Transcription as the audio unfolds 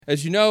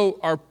As you know,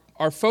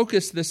 our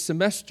focus this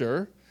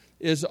semester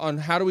is on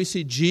how do we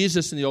see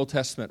Jesus in the Old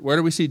Testament? Where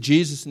do we see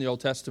Jesus in the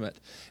Old Testament?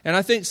 And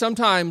I think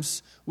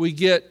sometimes we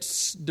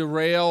get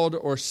derailed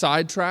or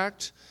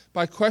sidetracked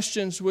by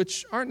questions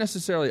which aren't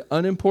necessarily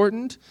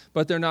unimportant,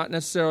 but they're not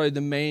necessarily the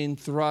main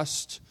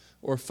thrust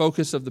or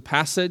focus of the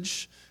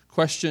passage.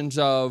 Questions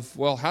of,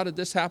 well, how did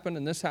this happen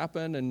and this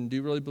happen, and do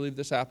you really believe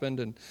this happened?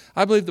 And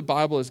I believe the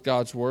Bible is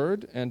God's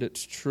Word, and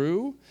it's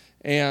true.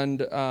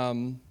 And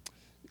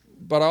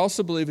but I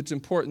also believe it's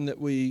important that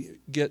we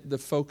get the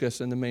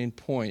focus and the main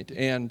point.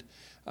 And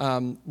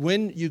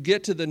when you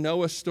get to the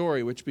Noah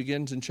story, which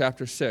begins in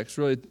chapter 6,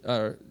 really at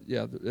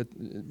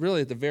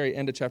the very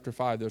end of chapter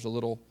 5,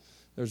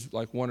 there's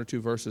like one or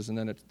two verses, and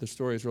then the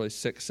story is really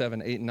 6,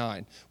 7, 8, and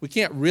 9. We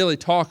can't really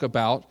talk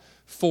about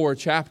 4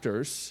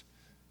 chapters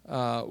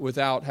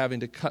without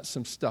having to cut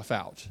some stuff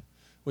out.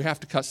 We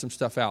have to cut some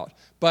stuff out.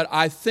 But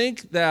I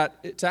think that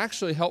it's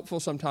actually helpful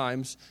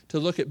sometimes to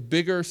look at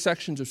bigger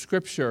sections of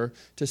Scripture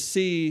to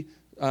see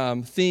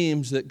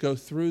themes that go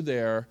through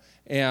there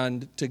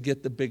and to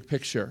get the big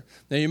picture.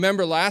 Now, you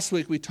remember last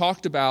week we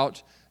talked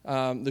about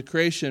the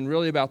creation,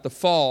 really about the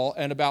fall,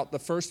 and about the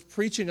first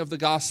preaching of the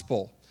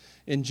gospel.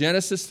 In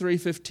Genesis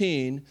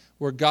 3:15,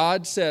 where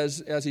God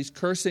says, as he's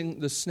cursing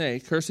the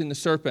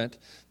serpent,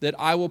 that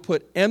I will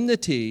put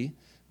enmity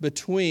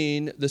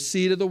between the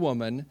seed of the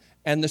woman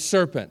and the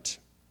serpent.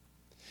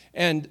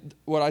 And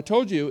what I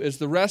told you is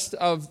the rest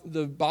of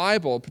the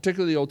Bible,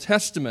 particularly the Old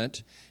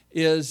Testament,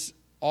 is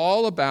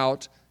all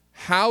about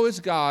how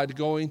is God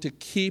going to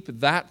keep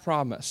that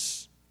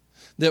promise,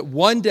 that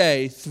one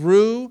day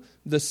through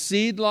the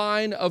seed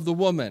line of the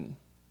woman,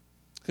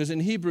 because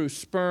in Hebrew,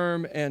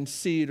 sperm and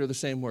seed are the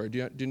same word.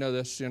 Do you know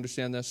this? Do you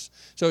understand this?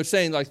 So it's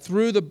saying like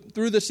through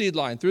the seed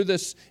line, through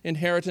this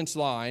inheritance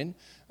line,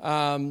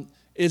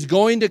 is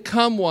going to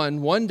come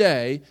one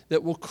day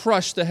that will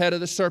crush the head of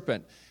the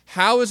serpent.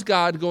 How is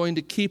God going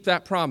to keep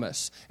that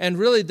promise? And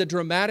really the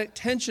dramatic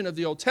tension of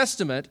the Old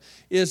Testament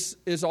is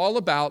all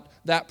about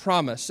that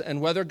promise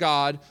and whether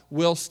God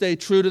will stay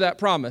true to that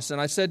promise.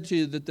 And I said to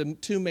you that the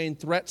two main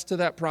threats to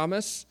that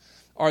promise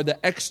are the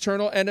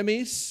external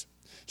enemies.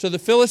 So the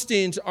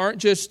Philistines aren't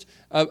just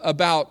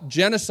about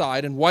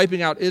genocide and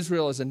wiping out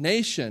Israel as a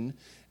nation.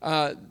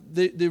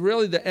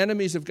 The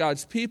enemies of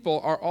God's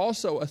people are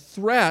also a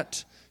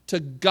threat to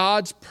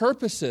God's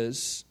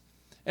purposes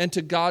and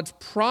to God's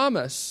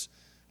promise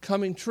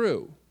coming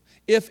true.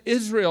 If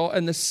Israel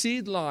and the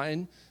seed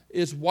line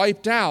is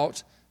wiped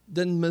out,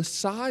 then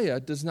Messiah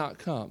does not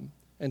come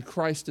and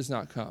Christ does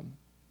not come.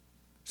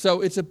 So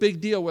it's a big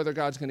deal whether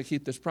God's going to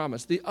keep this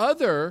promise. The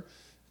other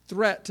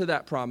threat to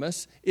that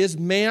promise is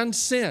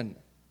man's sin.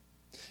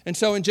 And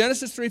so in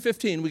Genesis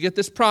 3:15, we get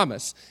this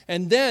promise.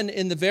 And then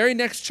in the very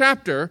next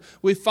chapter,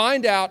 we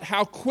find out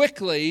how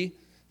quickly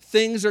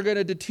things are going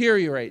to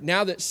deteriorate.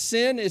 Now that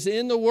sin is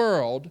in the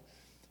world,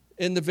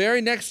 in the very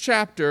next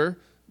chapter,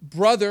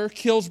 brother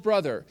kills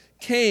brother.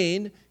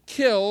 Cain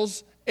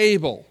kills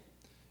Abel.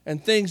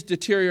 And things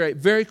deteriorate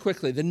very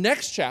quickly. The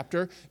next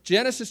chapter,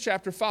 Genesis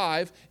chapter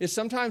 5, is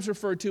sometimes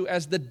referred to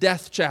as the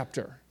death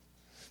chapter.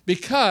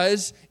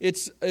 Because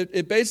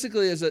it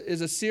basically is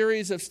a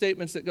series of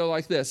statements that go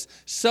like this.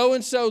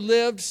 So-and-so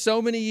lived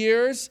so many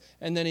years,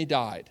 and then he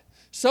died.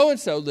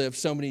 So-and-so lived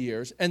so many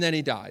years, and then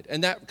he died.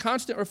 And that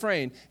constant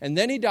refrain, and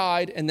then he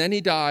died, and then he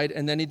died,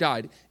 and then he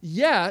died.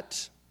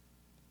 Yet,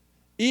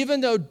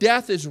 even though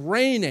death is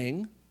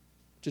reigning,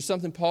 which is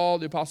something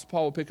the Apostle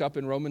Paul will pick up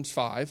in Romans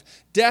 5,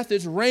 death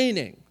is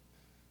reigning.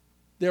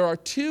 There are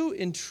two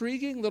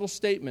intriguing little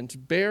statements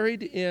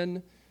buried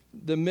in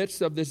the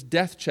midst of this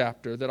death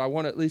chapter that I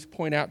want to at least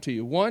point out to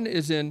you. One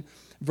is in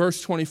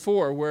verse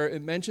 24, where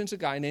it mentions a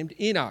guy named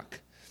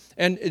Enoch.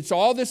 And it's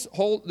all this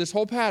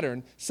whole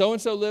pattern.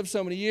 So-and-so lived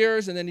so many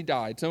years, and then he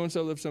died.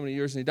 So-and-so lived so many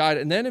years, and he died.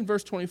 And then in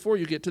verse 24,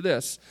 you get to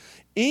this.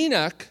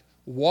 Enoch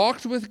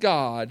walked with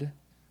God,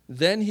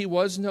 then he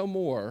was no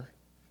more,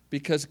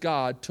 because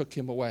God took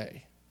him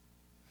away.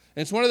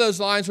 And it's one of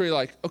those lines where you're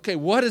like, okay,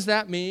 what does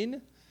that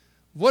mean?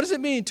 What does it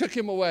mean, took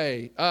him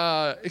away?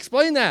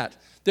 Explain that.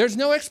 There's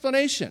no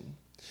explanation.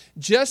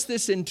 Just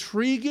this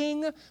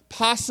intriguing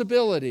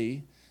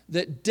possibility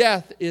that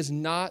death is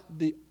not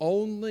the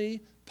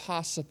only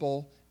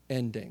possible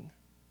ending.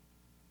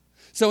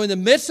 So in the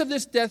midst of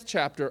this death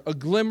chapter, a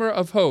glimmer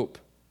of hope.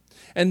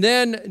 And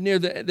then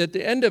at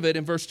the end of it,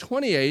 in verse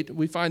 28,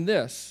 we find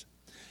this.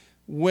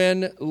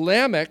 When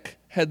Lamech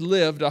had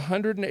lived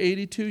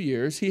 182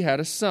 years, he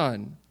had a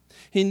son.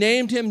 He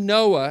named him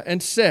Noah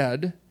and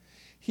said,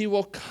 he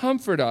will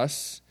comfort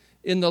us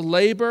in the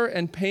labor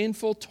and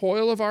painful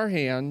toil of our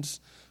hands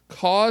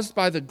caused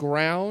by the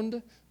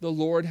ground the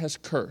Lord has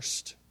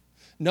cursed.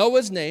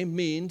 Noah's name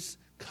means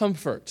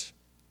comfort.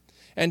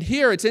 And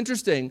here it's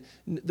interesting,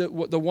 the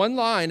one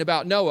line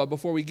about Noah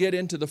before we get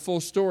into the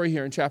full story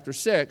here in chapter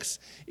 6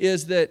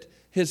 is that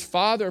his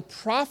father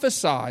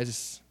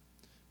prophesies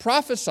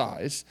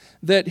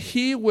that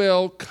he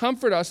will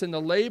comfort us in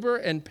the labor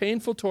and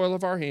painful toil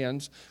of our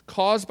hands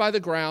caused by the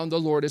ground the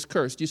Lord has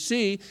cursed. You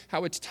see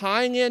how it's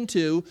tying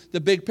into the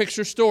big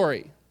picture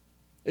story.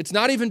 It's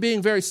not even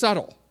being very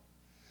subtle.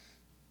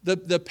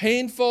 The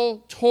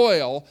painful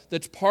toil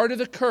that's part of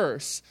the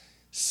curse,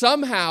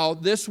 somehow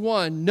this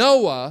one,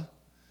 Noah,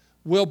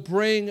 will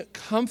bring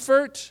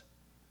comfort,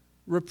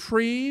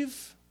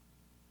 reprieve,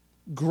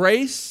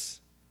 grace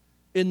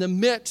in the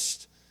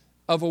midst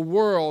of a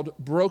world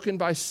broken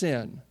by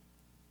sin.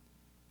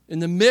 In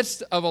the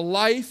midst of a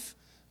life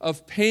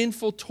of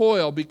painful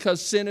toil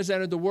because sin has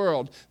entered the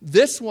world,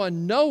 this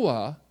one,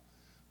 Noah,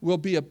 will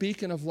be a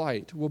beacon of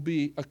light, will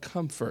be a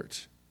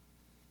comfort.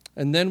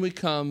 And then we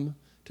come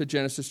to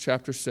Genesis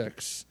chapter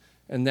 6,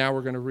 and now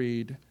we're going to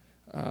read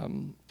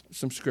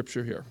some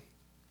scripture here.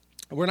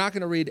 We're not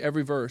going to read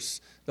every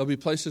verse. There'll be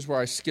places where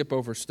I skip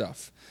over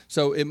stuff.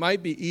 So it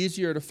might be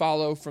easier to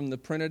follow from the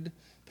printed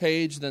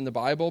page than the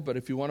Bible, but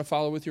if you want to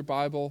follow with your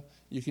Bible,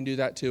 you can do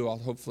that too. I'll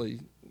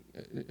hopefully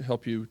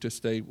help you to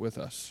stay with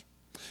us.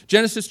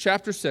 Genesis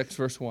chapter 6,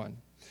 verse 1.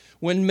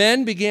 When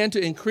men began to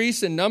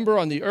increase in number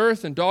on the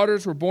earth and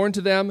daughters were born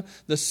to them,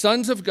 the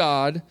sons of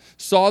God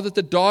saw that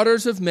the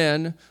daughters of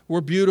men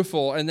were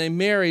beautiful, and they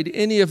married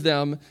any of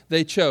them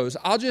they chose.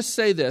 I'll just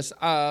say this.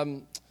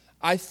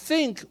 I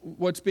think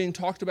what's being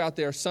talked about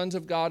there, sons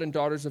of God and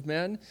daughters of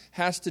men,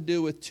 has to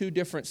do with two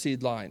different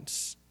seed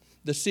lines.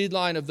 The seed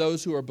line of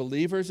those who are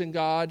believers in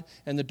God,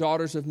 and the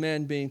daughters of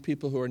men being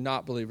people who are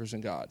not believers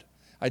in God.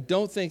 I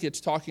don't think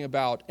it's talking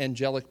about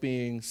angelic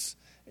beings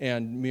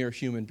and mere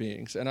human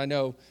beings. And I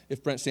know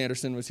if Brent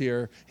Sanderson was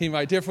here, he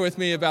might differ with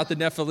me about the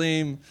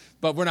Nephilim,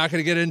 but we're not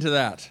going to get into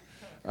that.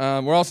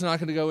 We're also not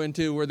going to go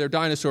into where there are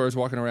dinosaurs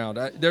walking around.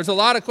 There's a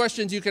lot of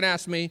questions you can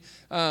ask me.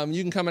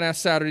 You can come and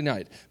ask Saturday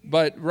night.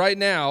 But right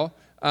now,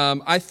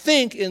 I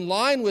think in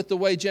line with the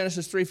way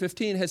Genesis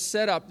 3:15 has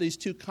set up these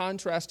two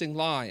contrasting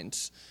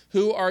lines,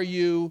 who are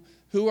you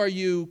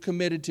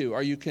committed to?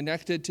 Are you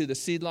connected to the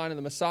seed line of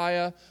the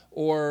Messiah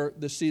or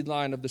the seed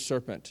line of the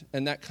serpent?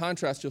 And that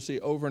contrast you'll see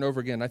over and over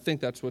again. I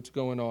think that's what's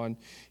going on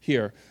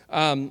here.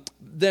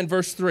 Then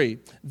verse 3.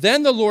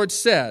 Then the Lord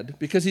said,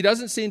 because he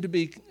doesn't seem to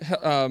be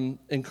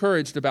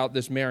encouraged about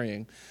this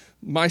marrying,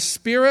 my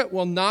spirit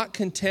will not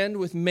contend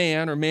with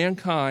man or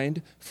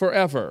mankind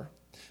forever,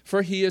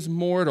 for he is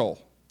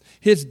mortal.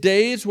 His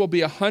days will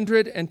be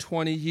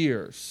 120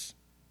 years.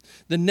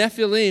 The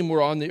Nephilim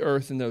were on the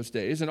earth in those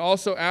days, and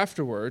also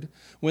afterward,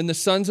 when the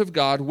sons of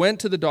God went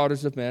to the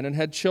daughters of men and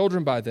had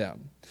children by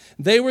them.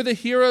 They were the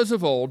heroes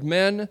of old,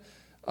 men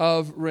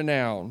of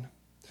renown.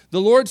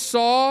 The Lord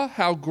saw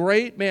how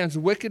great man's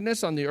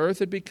wickedness on the earth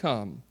had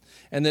become,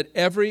 and that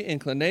every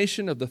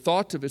inclination of the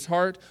thoughts of his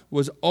heart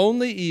was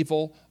only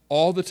evil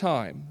all the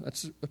time.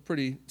 That's a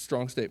pretty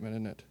strong statement,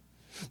 isn't it?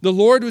 The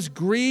Lord was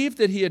grieved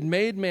that he had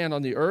made man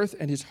on the earth,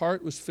 and his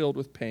heart was filled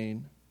with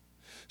pain.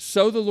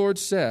 So the Lord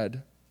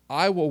said,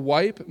 I will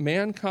wipe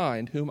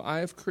mankind whom I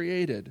have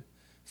created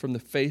from the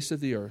face of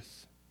the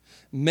earth,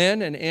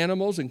 men and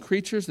animals and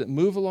creatures that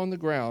move along the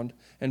ground,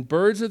 and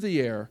birds of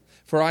the air,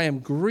 for I am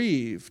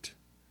grieved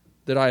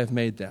that I have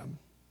made them.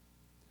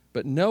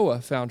 But Noah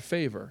found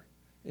favor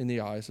in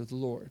the eyes of the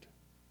Lord.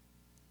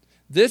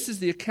 This is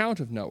the account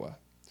of Noah.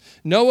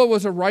 Noah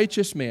was a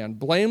righteous man,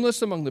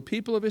 blameless among the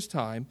people of his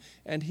time,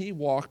 and he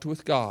walked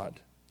with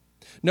God.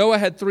 Noah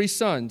had 3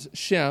 sons,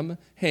 Shem,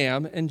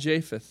 Ham, and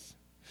Japheth.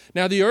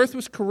 Now the earth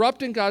was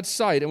corrupt in God's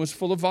sight and was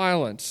full of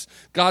violence.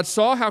 God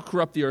saw how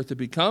corrupt the earth had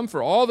become,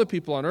 for all the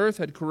people on earth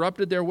had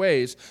corrupted their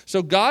ways.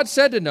 So God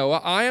said to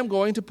Noah, I am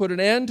going to put an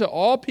end to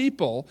all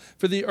people,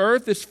 for the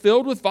earth is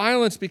filled with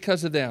violence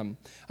because of them.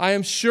 I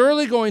am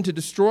surely going to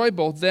destroy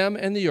both them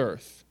and the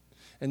earth.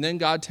 And then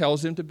God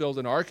tells him to build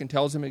an ark and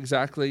tells him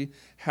exactly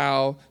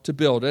how to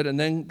build it. And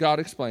then God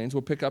explains,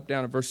 we'll pick up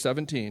down at verse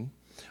 17.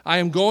 I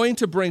am going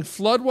to bring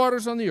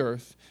floodwaters on the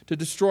earth to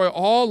destroy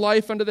all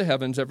life under the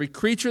heavens, every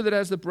creature that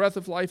has the breath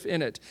of life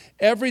in it.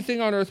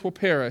 Everything on earth will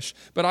perish,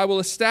 but I will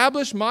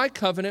establish my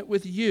covenant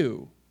with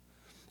you,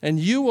 and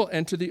you will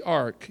enter the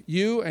ark,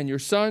 you and your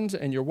sons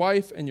and your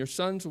wife and your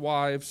sons'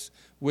 wives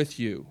with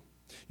you.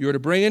 You are to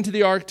bring into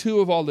the ark 2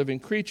 of all living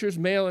creatures,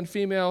 male and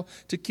female,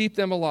 to keep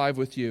them alive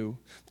with you.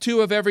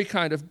 2 of every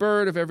kind of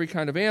bird, of every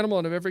kind of animal,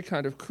 and of every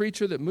kind of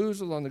creature that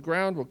moves along the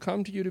ground will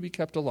come to you to be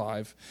kept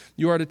alive.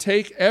 You are to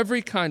take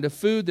every kind of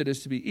food that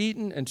is to be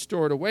eaten and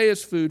store it away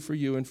as food for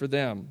you and for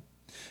them.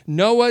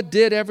 Noah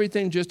did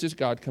everything just as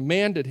God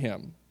commanded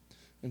him.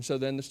 And so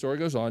then the story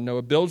goes on.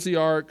 Noah builds the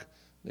ark.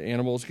 The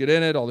animals get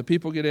in it, all the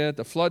people get in it,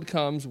 the flood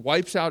comes,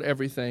 wipes out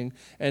everything,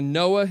 and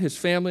Noah, his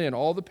family, and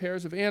all the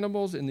pairs of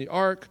animals in the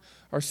ark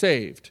are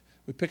saved.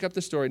 We pick up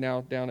the story now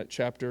down at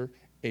chapter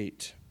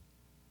 8.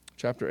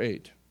 Chapter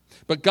 8.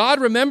 But God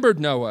remembered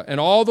Noah and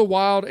all the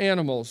wild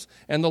animals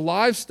and the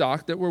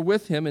livestock that were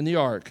with him in the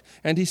ark,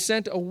 and he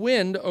sent a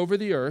wind over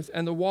the earth,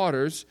 and the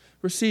waters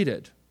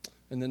receded.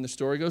 And then the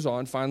story goes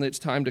on. Finally, it's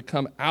time to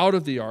come out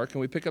of the ark, and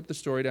we pick up the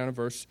story down in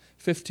verse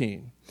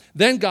 15.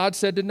 Then God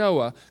said to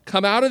Noah,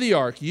 come out of the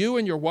ark, you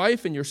and your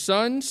wife and your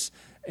sons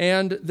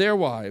and their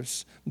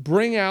wives.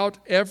 Bring out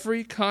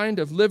every kind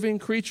of living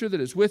creature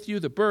that is with you,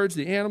 the birds,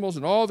 the animals,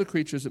 and all the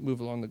creatures that move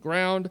along the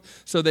ground,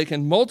 so they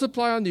can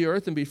multiply on the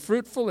earth and be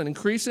fruitful and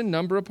increase in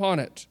number upon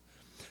it.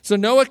 So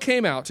Noah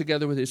came out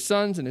together with his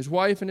sons and his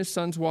wife and his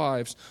sons'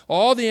 wives,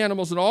 all the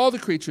animals and all the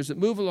creatures that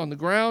move along the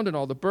ground and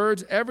all the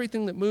birds,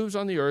 everything that moves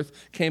on the earth,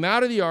 came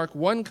out of the ark,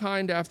 one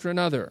kind after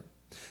another.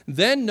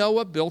 Then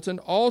Noah built an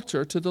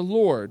altar to the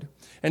Lord,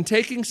 and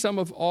taking some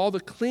of all the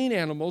clean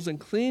animals and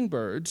clean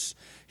birds,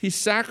 he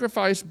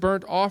sacrificed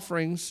burnt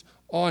offerings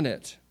on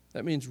it.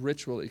 That means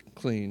ritually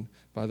clean,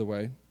 by the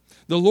way.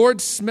 The Lord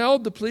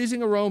smelled the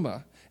pleasing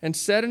aroma and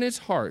said in his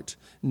heart,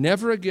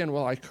 "Never again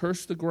will I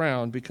curse the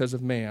ground because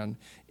of man,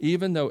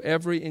 even though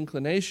every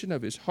inclination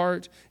of his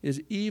heart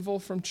is evil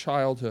from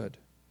childhood.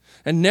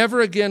 And never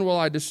again will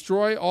I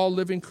destroy all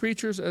living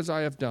creatures as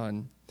I have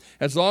done.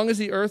 As long as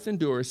the earth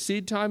endures,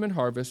 seed time and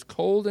harvest,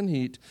 cold and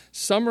heat,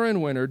 summer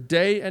and winter,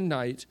 day and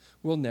night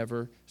will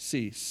never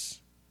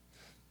cease."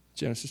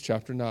 Genesis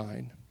chapter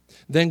 9.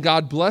 Then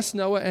God blessed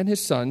Noah and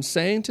his sons,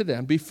 saying to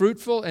them, "Be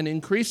fruitful and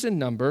increase in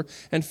number,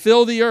 and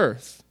fill the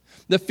earth.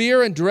 The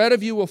fear and dread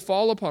of you will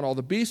fall upon all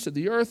the beasts of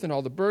the earth and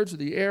all the birds of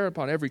the air,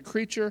 upon every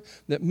creature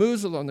that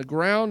moves along the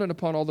ground, and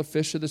upon all the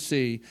fish of the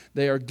sea.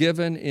 They are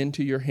given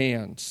into your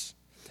hands.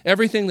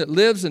 Everything that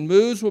lives and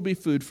moves will be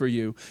food for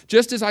you.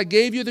 Just as I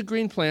gave you the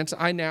green plants,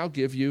 I now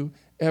give you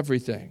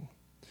everything.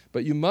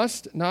 But you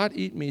must not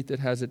eat meat that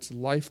has its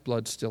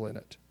lifeblood still in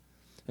it.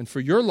 And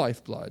for your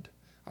lifeblood,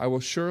 I will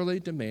surely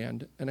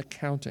demand an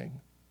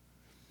accounting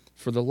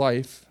for the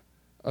life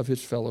of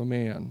his fellow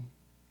man."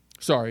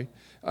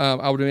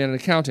 I will demand an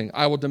accounting.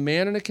 "I will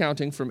demand an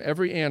accounting from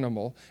every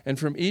animal, and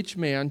from each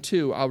man,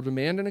 too, I will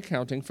demand an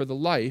accounting for the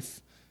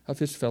life of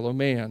his fellow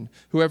man.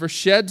 Whoever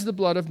sheds the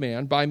blood of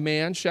man, by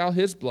man shall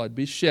his blood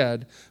be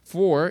shed,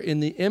 for in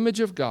the image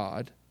of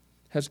God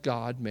has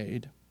God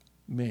made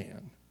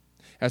man.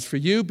 As for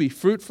you, be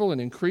fruitful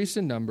and increase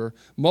in number,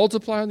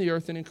 multiply on the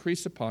earth and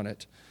increase upon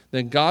it."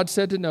 Then God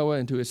said to Noah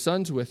and to his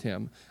sons with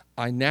him,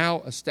 "I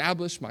now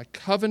establish my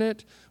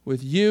covenant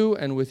with you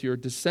and with your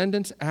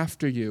descendants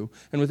after you,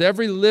 and with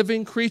every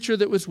living creature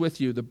that was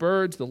with you, the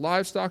birds, the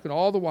livestock, and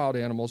all the wild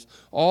animals,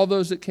 all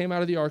those that came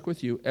out of the ark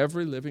with you,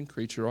 every living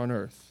creature on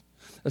earth.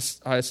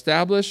 I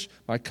establish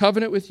my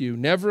covenant with you.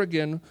 Never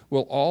again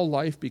will all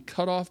life be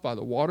cut off by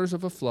the waters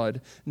of a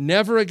flood.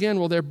 Never again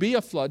will there be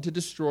a flood to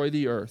destroy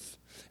the earth."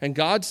 And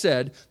God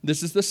said,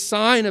 "This is the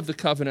sign of the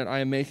covenant I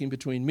am making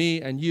between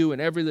me and you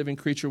and every living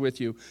creature with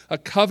you, a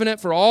covenant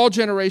for all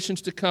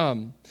generations to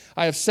come.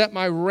 I have set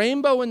my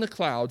rainbow in the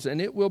clouds,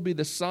 and it will be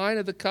the sign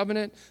of the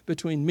covenant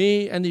between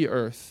me and the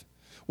earth.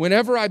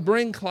 Whenever I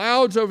bring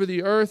clouds over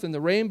the earth and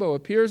the rainbow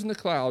appears in the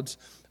clouds,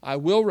 I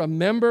will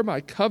remember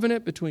my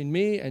covenant between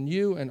me and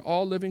you and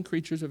all living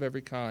creatures of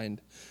every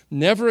kind.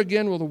 Never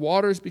again will the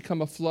waters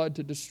become a flood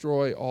to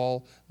destroy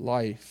all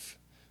life.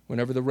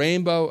 Whenever the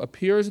rainbow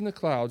appears in the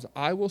clouds,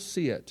 I will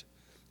see it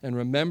and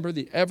remember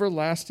the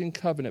everlasting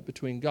covenant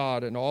between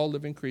God and all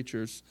living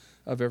creatures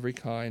of every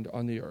kind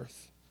on the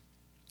earth."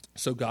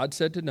 So God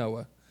said to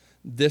Noah,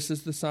 "This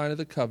is the sign of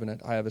the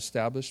covenant I have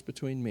established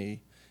between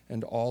me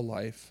and all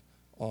life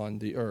on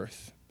the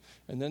earth."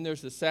 And then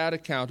there's the sad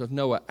account of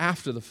Noah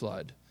after the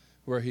flood,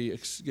 where he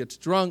gets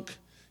drunk,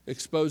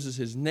 exposes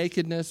his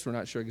nakedness. We're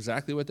not sure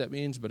exactly what that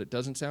means, but it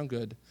doesn't sound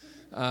good.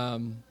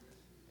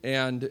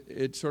 And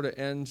it sort of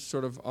ends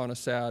on a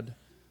sad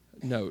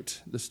note,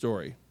 the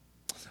story.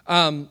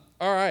 All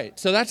right,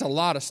 so that's a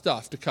lot of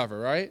stuff to cover,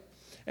 right?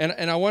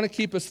 And I want to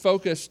keep us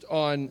focused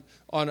on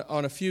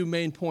a few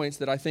main points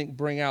that I think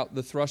bring out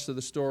the thrust of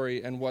the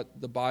story and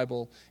what the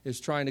Bible is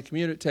trying to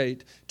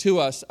communicate to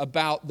us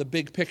about the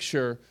big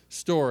picture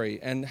story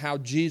and how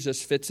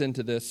Jesus fits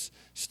into this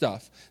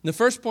stuff. And the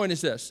first point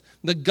is this: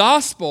 the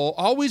gospel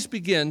always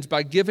begins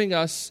by giving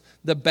us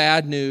the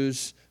bad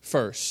news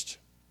first.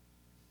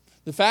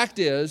 The fact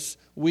is,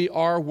 we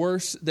are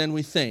worse than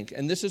we think.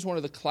 And this is one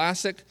of the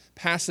classic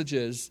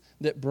passages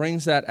that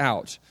brings that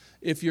out.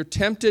 If you're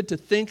tempted to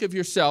think of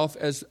yourself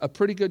as a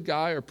pretty good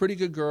guy or a pretty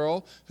good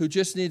girl who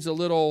just needs a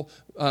little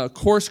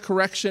course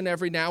correction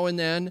every now and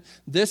then,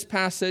 this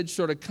passage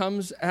sort of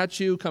comes at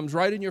you, comes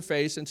right in your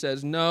face and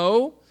says,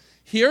 no,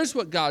 here's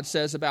what God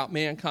says about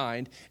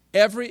mankind.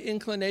 Every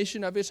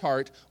inclination of his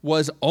heart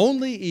was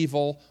only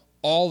evil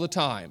all the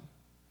time.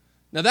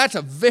 Now that's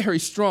a very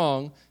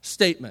strong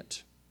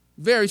statement.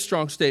 Very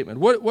strong statement.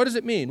 What does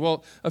it mean?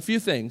 Well, a few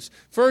things.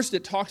 First,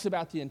 it talks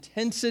about the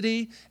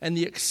intensity and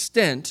the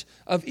extent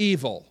of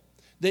evil.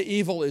 The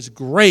evil is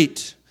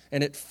great,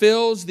 and it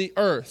fills the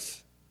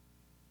earth.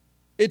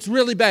 It's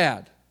really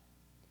bad.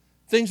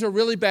 Things are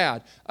really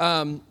bad.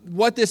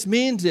 What this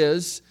means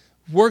is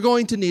we're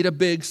going to need a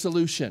big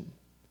solution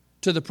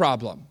to the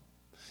problem.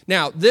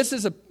 Now, this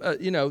is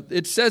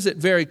it says it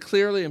very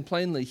clearly and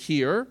plainly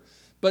here.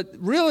 But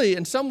really,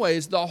 in some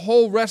ways, the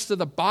whole rest of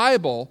the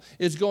Bible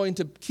is going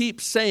to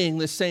keep saying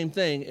the same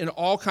thing in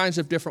all kinds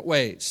of different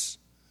ways.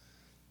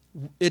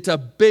 It's a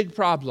big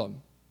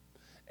problem,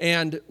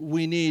 and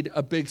we need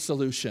a big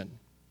solution.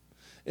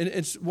 And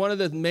it's one of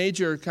the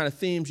major kind of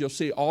themes you'll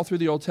see all through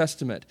the Old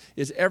Testament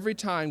is every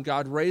time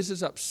God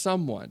raises up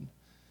someone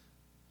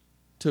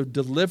to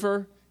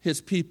deliver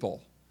his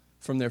people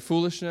from their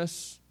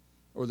foolishness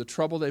or the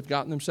trouble they've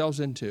gotten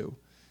themselves into,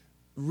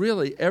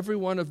 really every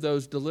one of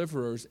those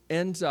deliverers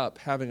ends up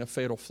having a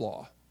fatal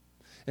flaw.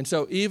 And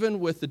so even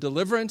with the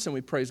deliverance, and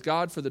we praise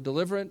God for the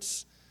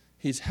deliverance,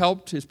 he's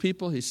helped his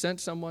people, he sent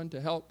someone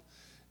to help.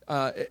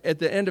 At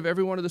the end of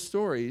every one of the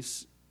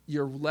stories,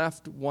 you're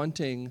left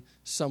wanting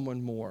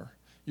someone more.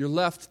 You're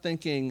left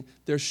thinking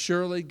there's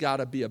surely got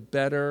to be a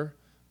better,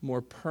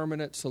 more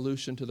permanent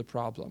solution to the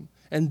problem.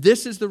 And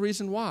this is the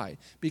reason why.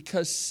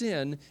 Because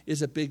sin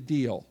is a big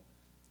deal,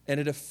 and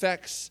it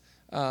affects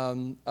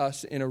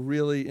us in a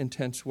really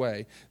intense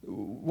way.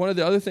 One of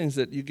the other things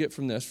that you get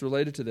from this,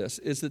 related to this,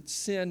 is that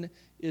sin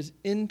is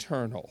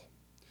internal.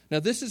 Now,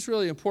 this is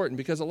really important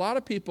because a lot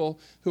of people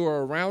who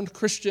are around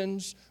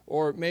Christians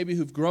or maybe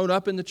who've grown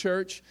up in the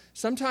church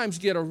sometimes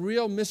get a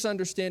real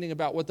misunderstanding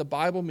about what the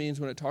Bible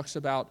means when it talks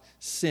about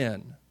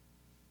sin.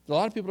 A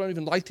lot of people don't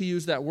even like to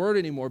use that word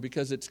anymore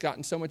because it's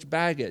gotten so much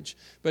baggage.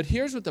 But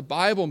here's what the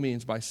Bible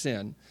means by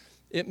sin.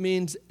 It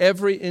means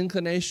every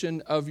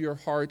inclination of your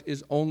heart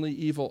is only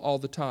evil all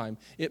the time.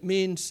 It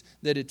means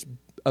that it's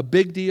a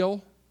big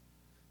deal,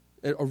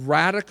 a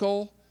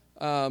radical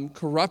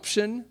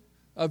corruption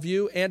of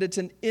you, and it's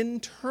an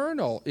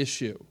internal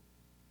issue.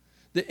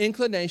 The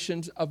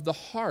inclinations of the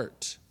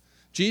heart.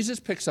 Jesus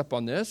picks up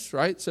on this,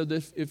 right? So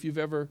if you've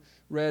ever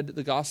read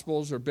the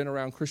Gospels or been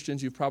around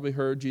Christians, you've probably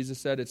heard Jesus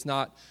said it's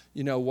not,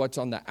 what's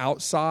on the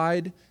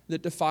outside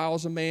that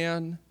defiles a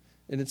man,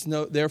 and it's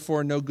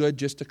therefore no good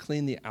just to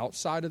clean the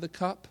outside of the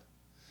cup.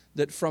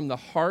 That from the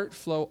heart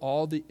flow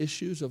all the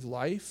issues of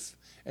life,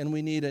 and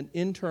we need an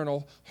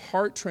internal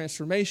heart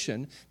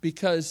transformation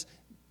because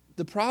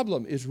the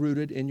problem is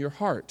rooted in your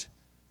heart.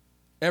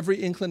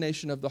 Every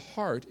inclination of the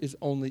heart is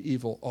only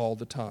evil all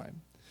the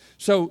time.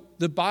 So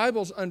the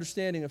Bible's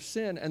understanding of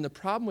sin and the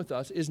problem with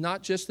us is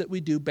not just that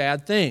we do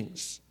bad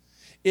things.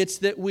 It's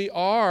that we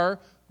are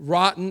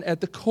rotten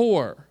at the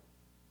core.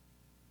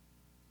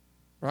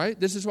 Right?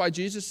 This is why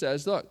Jesus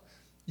says, look,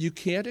 you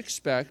can't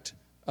expect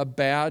a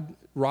bad,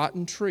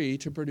 rotten tree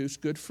to produce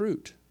good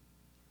fruit.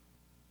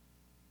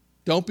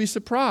 Don't be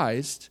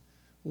surprised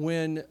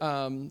when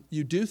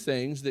you do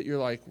things that you're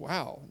like,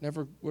 wow,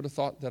 never would have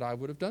thought that I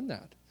would have done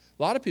that.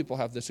 A lot of people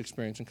have this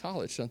experience in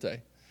college, don't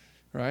they?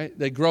 Right?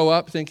 They grow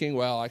up thinking,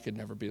 well, I could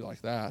never be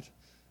like that.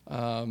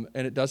 And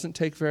it doesn't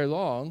take very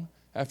long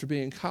after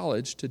being in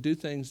college to do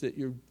things that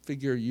you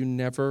figure you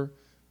never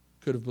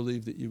could have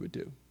believed that you would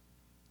do.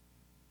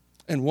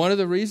 And one of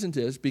the reasons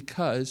is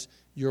because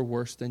you're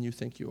worse than you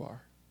think you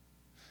are.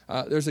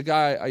 There's a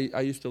guy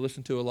I used to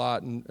listen to a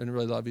lot and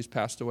really love. He's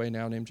passed away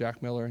now, named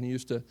Jack Miller. And he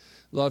used to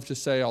love to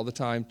say all the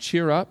time,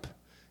 cheer up,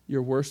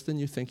 you're worse than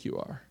you think you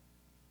are.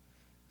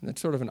 And that's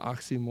sort of an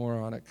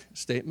oxymoronic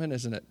statement,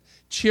 isn't it?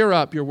 Cheer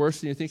up, you're worse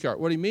than you think you are.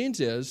 What he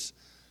means is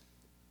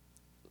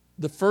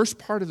the first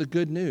part of the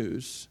good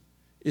news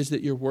is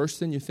that you're worse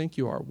than you think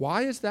you are.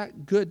 Why is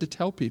that good to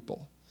tell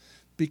people?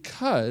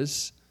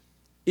 Because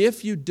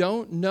if you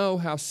don't know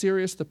how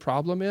serious the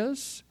problem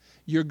is,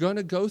 you're going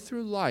to go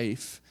through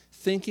life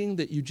thinking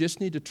that you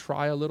just need to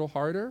try a little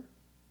harder,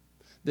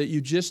 that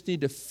you just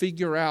need to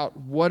figure out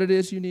what it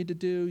is you need to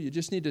do, you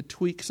just need to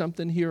tweak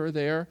something here or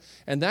there,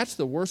 and that's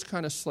the worst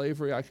kind of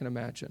slavery I can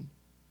imagine.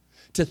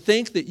 To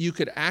think that you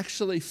could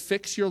actually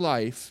fix your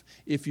life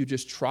if you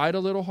just tried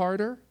a little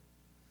harder,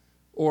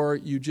 or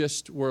you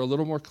just were a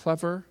little more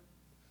clever,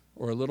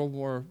 or a little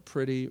more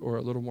pretty, or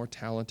a little more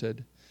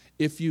talented.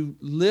 If you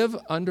live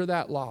under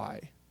that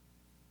lie,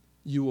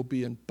 you will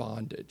be in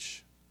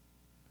bondage.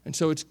 And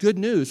so it's good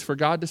news for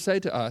God to say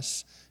to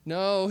us,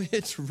 no,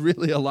 it's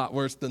really a lot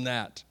worse than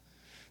that.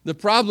 The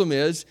problem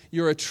is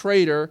you're a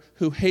traitor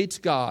who hates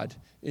God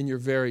in your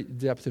very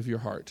depth of your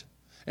heart.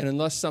 And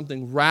unless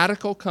something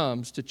radical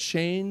comes to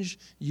change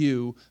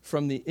you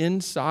from the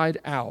inside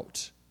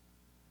out,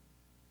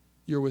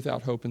 you're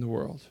without hope in the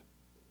world.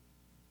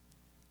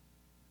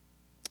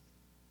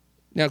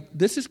 Now,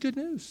 this is good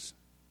news,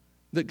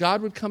 that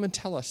God would come and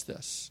tell us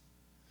this.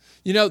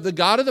 The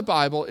God of the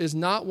Bible is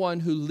not one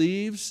who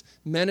leaves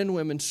men and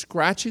women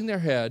scratching their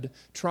head,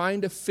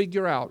 trying to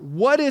figure out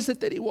what is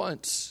it that he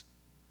wants.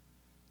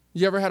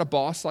 You ever had a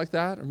boss like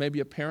that, or maybe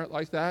a parent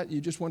like that?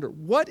 You just wonder,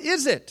 what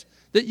is it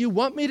that you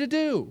want me to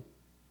do?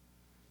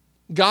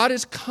 God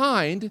is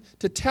kind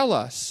to tell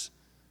us,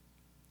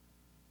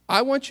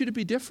 I want you to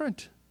be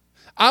different.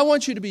 I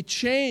want you to be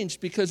changed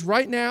because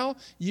right now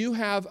you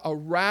have a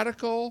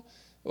radical,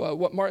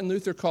 what Martin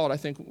Luther called, I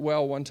think,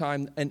 one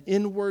time, an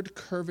inward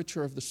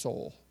curvature of the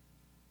soul.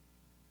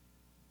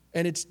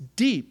 And it's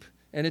deep,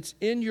 and it's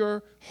in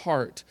your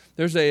heart.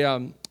 There's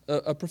a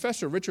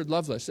professor, Richard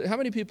Lovelace. How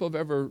many people have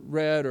ever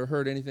read or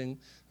heard anything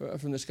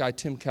from this guy,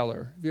 Tim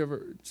Keller? Have you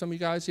ever, some of you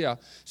guys? Yeah.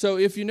 So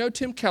if you know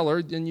Tim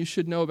Keller, then you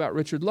should know about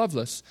Richard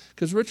Lovelace,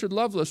 because Richard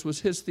Lovelace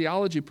was his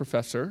theology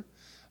professor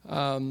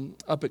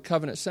up at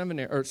Covenant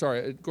Seminary,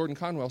 at Gordon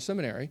Conwell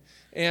Seminary.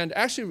 And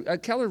actually,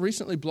 Keller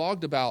recently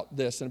blogged about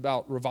this and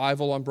about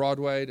revival on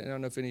Broadway. I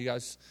don't know if any of you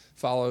guys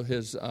follow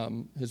his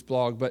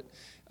blog, but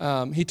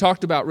he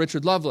talked about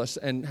Richard Lovelace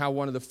and how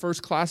one of the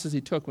first classes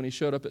he took when he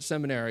showed up at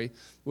seminary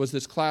was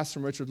this class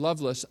from Richard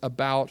Lovelace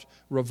about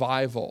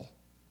revival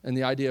and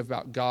the idea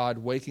about God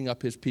waking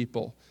up his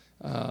people.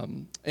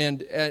 And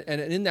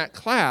in that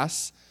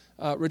class,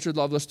 Richard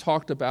Lovelace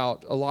talked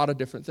about a lot of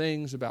different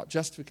things, about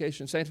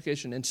justification,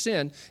 sanctification, and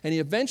sin, and he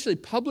eventually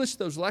published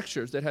those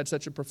lectures that had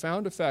such a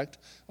profound effect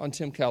on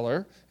Tim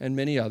Keller and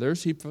many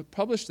others. He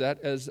published that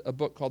as a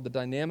book called The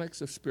Dynamics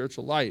of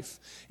Spiritual Life.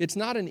 It's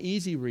not an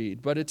easy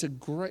read, but it's a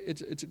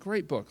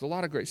great book, a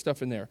lot of great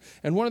stuff in there.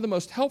 And one of the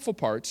most helpful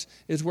parts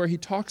is where he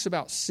talks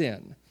about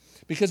sin.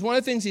 Because one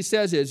of the things he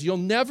says is, you'll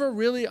never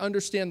really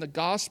understand the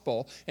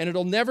gospel, and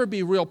it'll never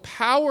be real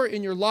power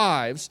in your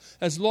lives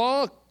as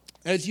long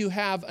as you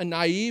have a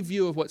naive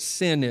view of what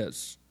sin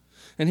is.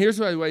 And here's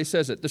the way he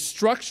says it. The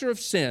structure of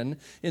sin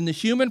in the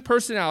human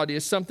personality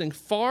is something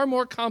far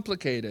more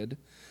complicated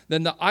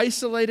than the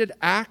isolated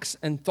acts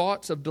and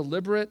thoughts of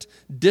deliberate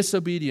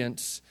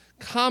disobedience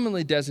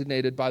commonly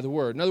designated by the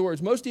word. In other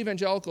words, most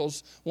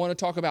evangelicals want to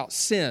talk about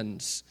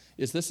sins.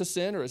 Is this a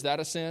sin or is that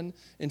a sin?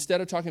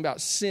 Instead of talking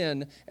about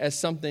sin as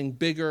something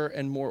bigger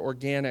and more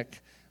organic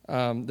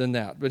than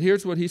that. But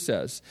here's what he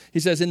says. He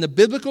says, in the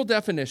biblical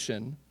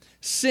definition,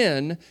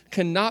 sin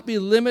cannot be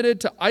limited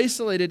to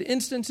isolated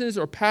instances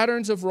or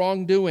patterns of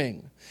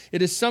wrongdoing.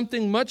 It is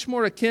something much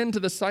more akin to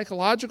the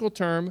psychological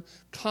term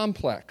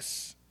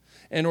complex,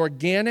 an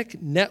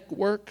organic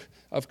network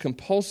of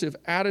compulsive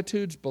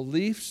attitudes,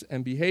 beliefs,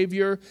 and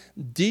behavior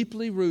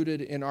deeply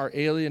rooted in our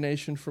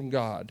alienation from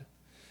God.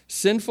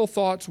 Sinful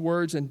thoughts,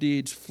 words, and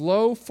deeds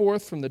flow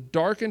forth from the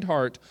darkened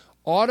heart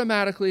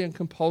automatically and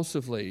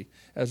compulsively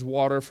as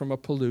water from a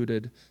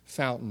polluted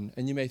fountain.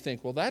 And you may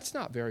think, well, that's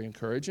not very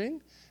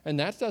encouraging. And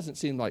that doesn't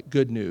seem like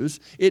good news.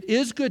 It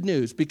is good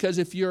news because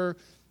if you're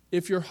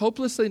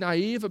hopelessly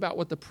naive about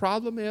what the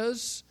problem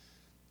is,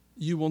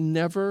 you will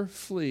never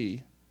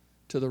flee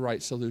to the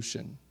right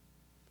solution.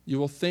 You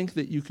will think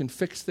that you can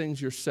fix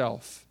things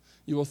yourself.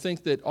 You will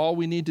think that all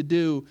we need to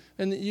do,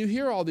 and you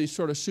hear all these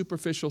sort of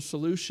superficial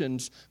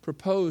solutions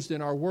proposed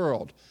in our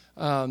world.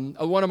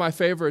 One of my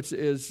favorites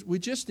is, we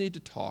just need to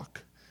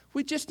talk.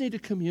 We just need to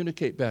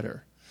communicate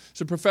better.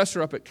 So a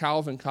professor up at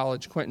Calvin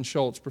College, Quentin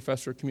Schultz,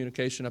 professor of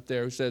communication up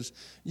there, who says,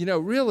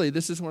 really,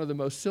 this is one of the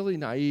most silly,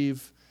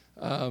 naive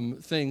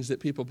things that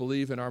people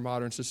believe in our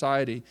modern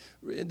society.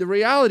 The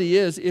reality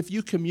is, if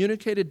you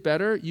communicated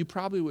better, you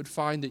probably would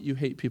find that you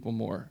hate people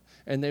more,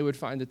 and they would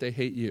find that they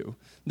hate you.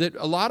 That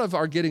a lot of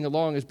our getting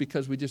along is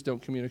because we just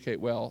don't communicate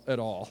well at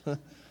all.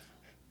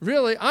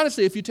 Really,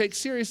 honestly, if you take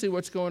seriously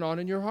what's going on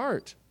in your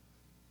heart.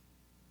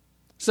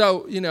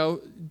 So,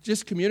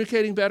 just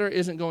communicating better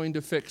isn't going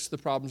to fix the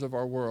problems of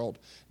our world.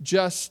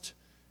 Just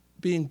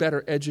being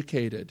better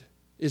educated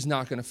is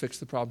not going to fix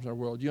the problems of our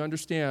world. You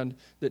understand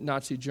that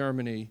Nazi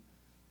Germany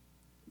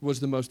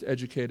was the most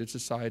educated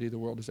society the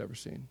world has ever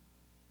seen,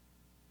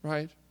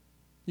 right?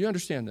 You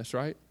understand this,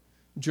 right?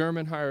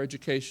 German higher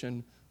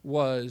education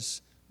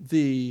was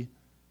the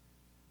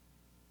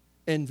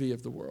envy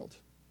of the world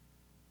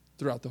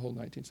throughout the whole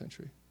 19th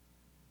century.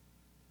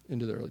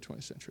 Into the early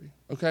 20th century,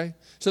 okay?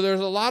 So there's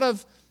a lot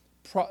of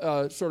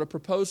sort of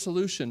proposed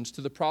solutions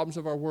to the problems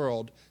of our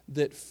world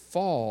that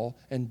fall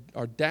and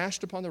are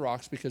dashed upon the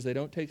rocks because they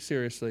don't take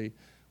seriously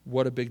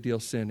what a big deal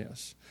sin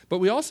is. But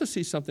we also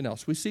see something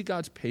else. We see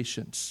God's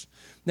patience.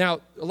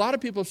 Now, a lot of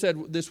people have said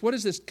this, what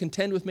is this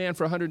contend with man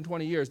for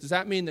 120 years? Does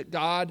that mean that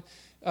God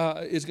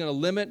is going to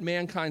limit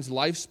mankind's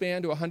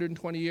lifespan to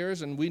 120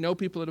 years? And we know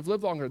people that have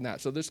lived longer than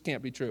that, so this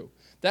can't be true.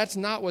 That's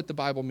not what the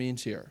Bible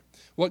means here.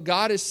 What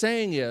God is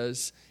saying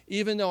is,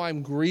 even though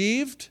I'm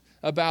grieved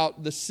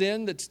about the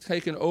sin that's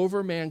taken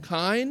over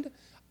mankind,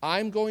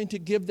 I'm going to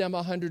give them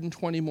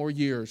 120 more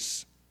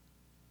years.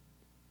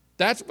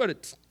 That's what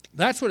it's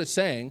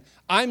saying.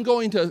 I'm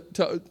going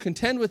to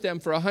contend with them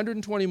for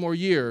 120 more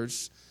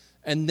years,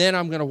 and then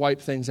I'm going to wipe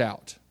things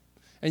out.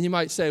 And you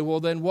might say, well,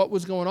 then what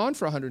was going on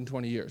for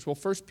 120 years? Well,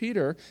 1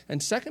 Peter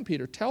and 2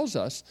 Peter tells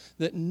us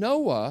that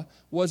Noah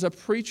was a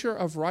preacher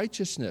of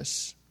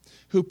righteousness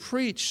who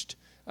preached,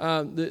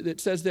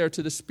 it says there,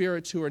 to the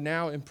spirits who are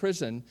now in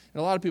prison. And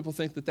a lot of people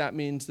think that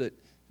means that,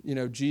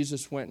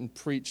 Jesus went and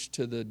preached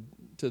to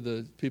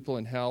the people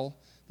in hell.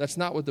 That's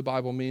not what the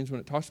Bible means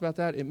when it talks about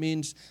that. It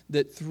means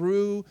that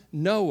through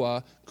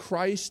Noah,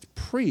 Christ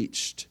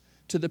preached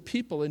to the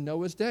people in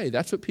Noah's day.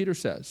 That's what Peter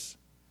says.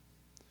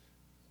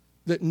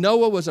 That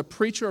Noah was a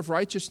preacher of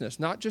righteousness,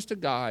 not just a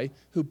guy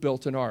who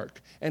built an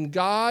ark. And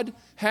God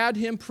had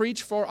him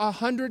preach for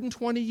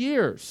 120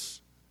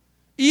 years,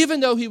 even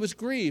though he was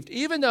grieved,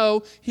 even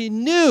though he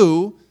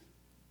knew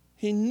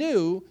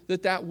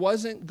that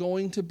wasn't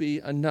going to be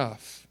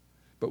enough.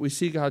 But we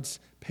see God's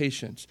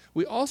patience.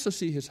 We also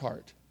see his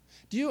heart.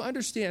 Do you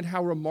understand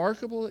how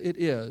remarkable it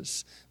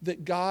is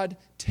that God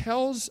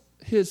tells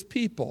his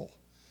people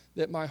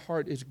that my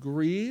heart is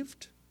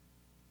grieved,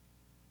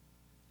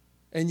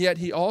 and yet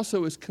he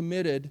also is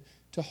committed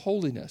to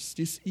holiness?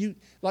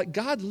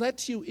 God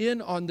lets you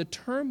in on the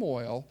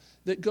turmoil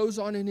that goes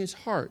on in his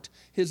heart,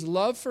 his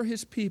love for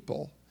his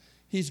people.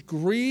 He's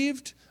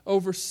grieved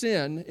over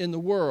sin in the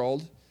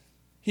world.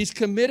 He's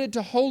committed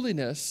to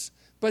holiness,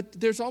 but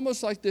there's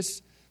almost like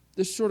this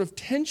this sort of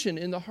tension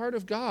in the heart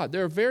of God.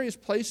 There are various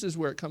places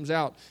where it comes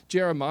out.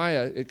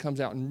 Jeremiah, it comes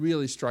out in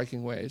really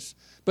striking ways.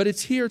 But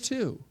it's here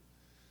too.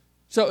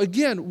 So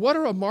again, what a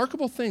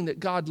remarkable thing that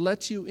God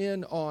lets you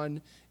in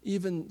on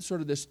even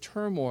sort of this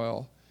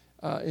turmoil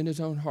in his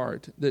own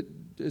heart that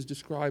is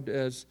described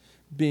as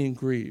being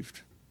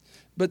grieved.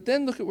 But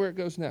then look at where it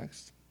goes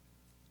next.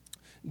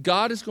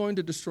 God is going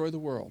to destroy the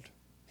world.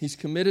 He's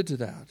committed to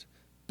that.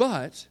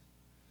 But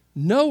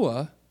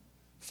Noah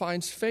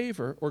finds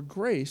favor or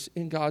grace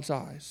in God's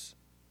eyes.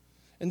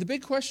 And the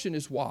big question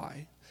is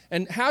why?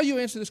 And how you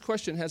answer this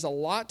question has a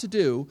lot to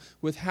do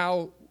with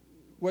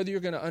whether you're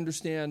going to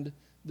understand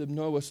the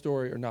Noah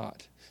story or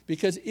not.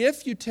 Because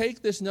if you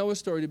take this Noah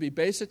story to be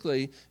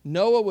basically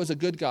Noah was a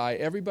good guy,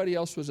 everybody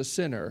else was a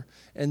sinner,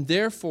 and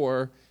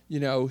therefore,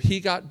 he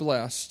got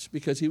blessed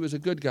because he was a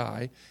good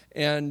guy,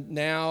 and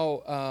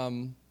now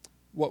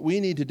what we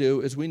need to do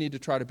is we need to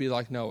try to be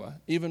like Noah.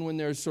 Even when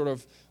there's sort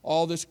of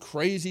all this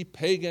crazy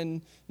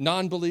pagan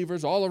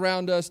non-believers all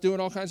around us doing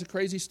all kinds of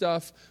crazy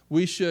stuff,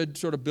 we should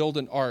sort of build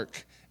an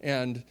ark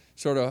and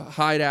sort of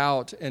hide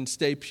out and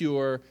stay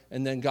pure,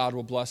 and then God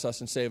will bless us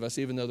and save us,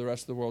 even though the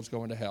rest of the world's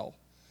going to hell.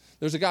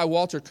 There's a guy,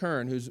 Walter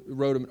Kern, who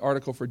wrote an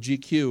article for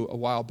GQ a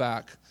while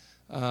back.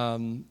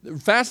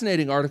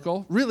 Fascinating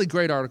article, really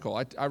great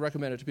article. I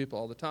recommend it to people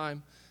all the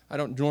time. I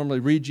don't normally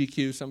read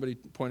GQ. Somebody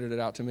pointed it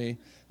out to me.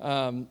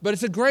 But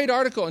it's a great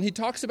article, and he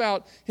talks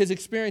about his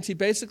experience. He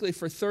basically,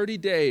 for 30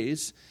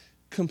 days,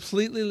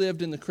 completely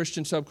lived in the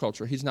Christian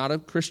subculture. He's not a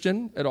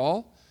Christian at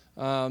all,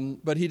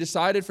 but he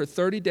decided for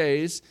 30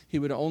 days he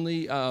would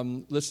only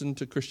listen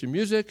to Christian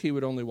music. He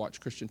would only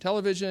watch Christian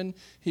television.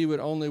 He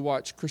would only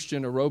watch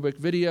Christian aerobic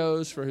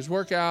videos for his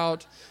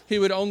workout. He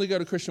would only go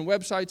to Christian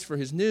websites for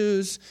his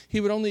news.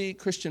 He would only eat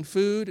Christian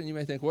food. And you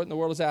may think, what in the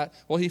world is that?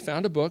 Well, he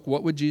found a book,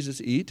 What Would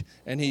Jesus Eat?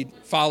 And he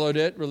followed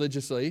it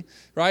religiously,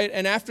 right?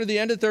 And after the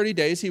end of 30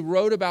 days, he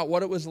wrote about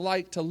what it was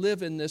like to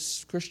live in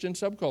this Christian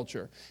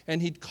subculture.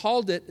 And he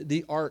called it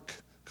the ARK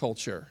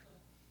culture,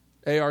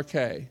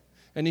 A-R-K.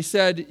 And he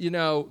said,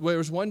 there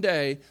was one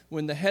day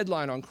when the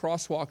headline on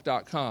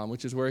crosswalk.com,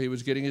 which is where he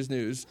was getting his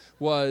news,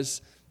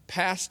 was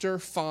pastor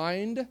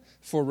fined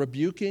for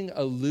rebuking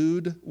a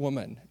lewd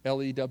woman,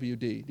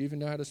 L-E-W-D. Do you even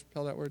know how to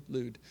spell that word?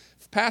 Lewd.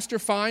 Pastor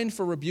fined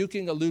for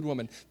rebuking a lewd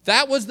woman.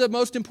 That was the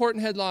most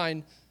important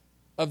headline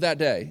of that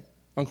day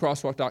on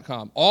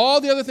crosswalk.com. All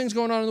the other things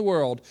going on in the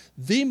world,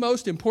 the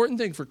most important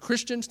thing for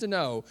Christians to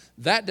know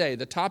that day,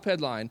 the top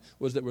headline,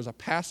 was that there was a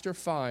pastor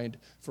fined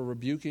for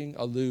rebuking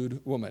a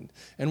lewd woman.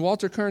 And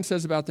Walter Kern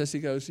says about this, he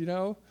goes,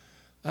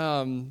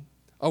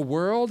 a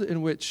world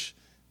in which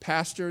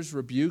pastors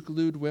rebuke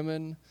lewd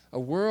women, a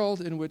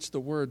world in which the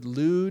word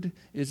lewd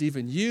is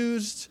even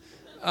used,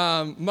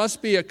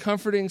 must be a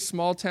comforting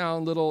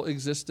small-town little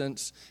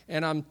existence.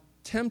 And I'm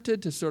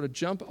tempted to sort of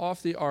jump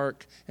off the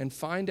ark and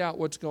find out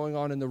what's going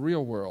on in the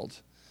real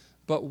world.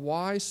 But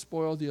why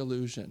spoil the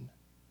illusion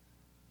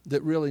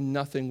that really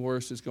nothing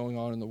worse is going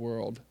on in the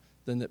world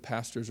than that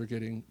pastors are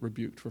getting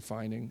rebuked for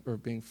finding or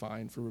being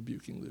fined for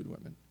rebuking lewd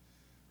women?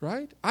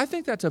 Right? I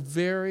think that's a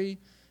very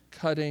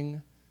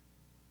cutting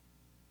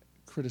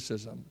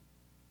criticism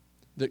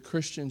that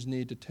Christians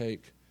need to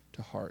take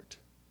to heart.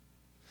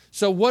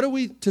 So what are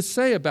we to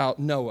say about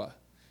Noah?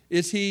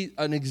 Is he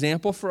an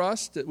example for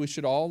us that we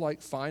should all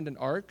find an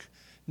ark?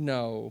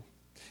 No.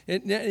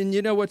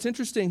 And what's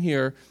interesting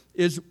here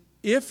is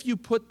if you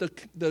put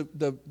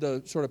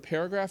the sort of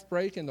paragraph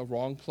break in the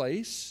wrong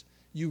place,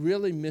 you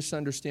really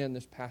misunderstand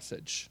this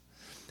passage.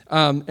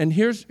 And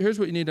here's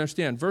what you need to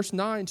understand. Verse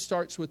 9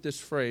 starts with this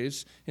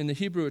phrase. In the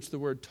Hebrew, it's the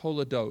word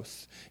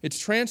toledoth. It's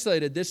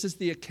translated, this is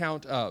the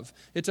account of.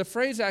 It's a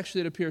phrase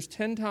actually that appears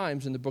 10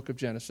 times in the book of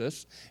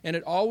Genesis, and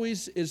it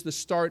always is the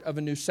start of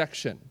a new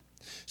section.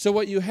 So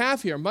what you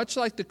have here, much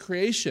like the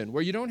creation,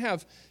 where you don't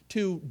have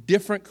two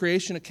different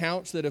creation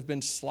accounts that have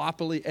been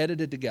sloppily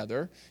edited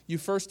together, you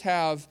first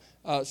have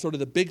sort of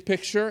the big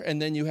picture,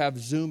 and then you have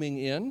zooming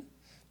in.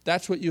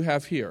 That's what you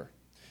have here.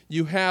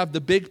 You have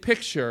the big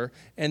picture,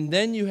 and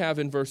then you have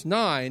in verse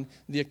 9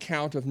 the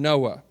account of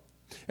Noah.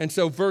 And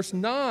so verse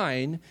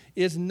 9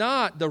 is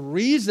not the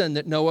reason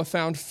that Noah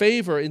found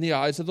favor in the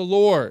eyes of the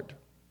Lord.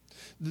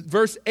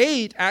 Verse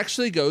 8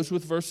 actually goes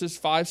with verses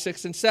 5,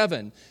 6, and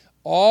 7.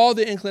 All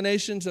the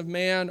inclinations of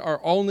man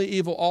are only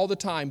evil all the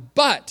time.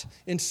 But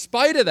in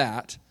spite of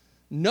that,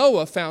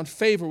 Noah found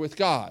favor with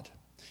God.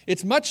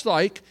 It's much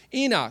like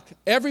Enoch.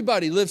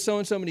 Everybody lived so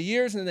and so many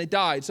years, and then they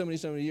died. So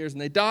many years,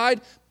 and they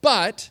died.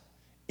 But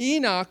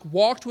Enoch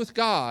walked with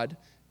God,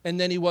 and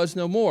then he was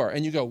no more.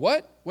 And you go,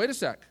 what? Wait a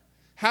sec.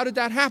 How did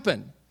that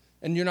happen?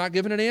 And you're not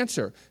given an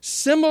answer.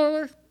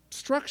 Similar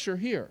structure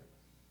here.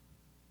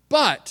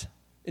 But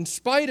in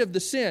spite of the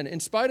sin, in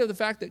spite of the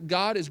fact that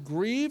God is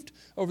grieved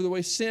over the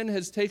way sin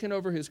has taken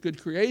over his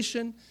good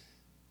creation,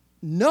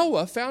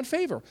 Noah found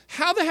favor.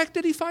 How the heck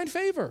did he find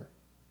favor?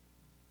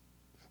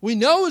 We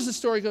know as the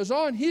story goes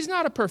on, he's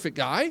not a perfect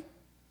guy.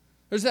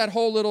 There's that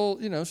whole little,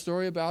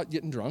 story about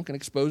getting drunk and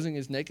exposing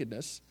his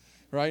nakedness,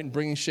 right, and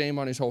bringing shame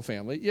on his whole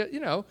family.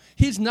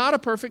 He's not a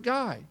perfect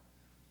guy.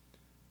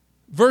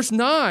 Verse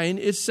 9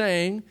 is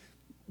saying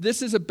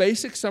this is a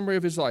basic summary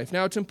of his life.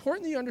 Now, it's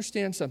important that you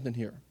understand something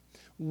here.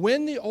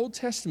 When the Old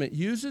Testament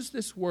uses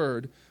this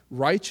word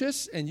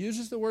righteous and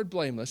uses the word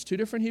blameless, two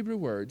different Hebrew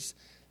words,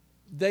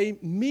 they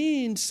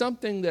mean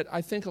something that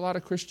I think a lot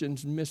of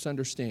Christians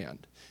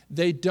misunderstand.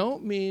 They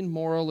don't mean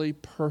morally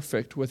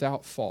perfect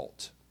without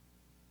fault.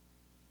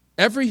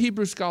 Every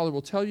Hebrew scholar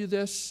will tell you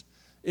this.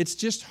 It's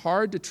just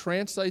hard to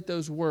translate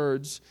those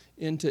words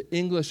into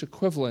English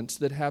equivalents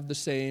that have the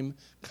same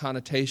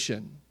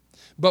connotation.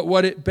 But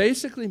what it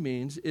basically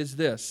means is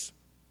this.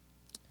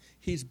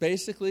 He's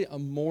basically a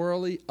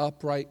morally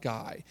upright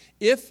guy.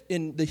 If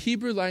in the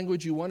Hebrew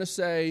language you want to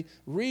say,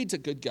 Reed's a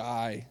good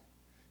guy,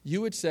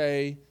 you would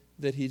say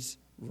that he's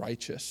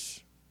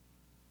righteous.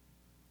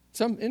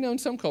 In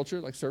some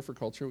culture, like surfer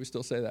culture, we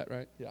still say that,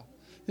 right?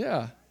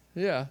 Yeah.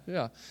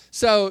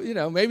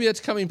 So, maybe it's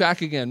coming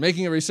back again,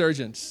 making a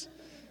resurgence.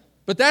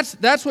 But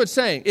that's what it's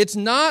saying. It's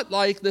not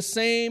like the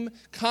same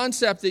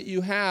concept that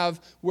you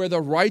have where the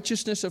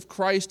righteousness of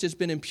Christ has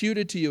been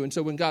imputed to you. And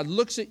so when God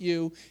looks at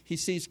you, he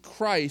sees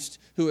Christ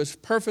who has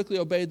perfectly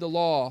obeyed the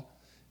law,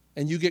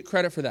 and you get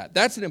credit for that.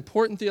 That's an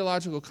important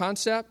theological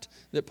concept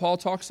that Paul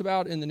talks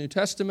about in the New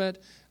Testament.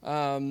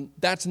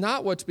 That's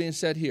not what's being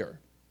said here.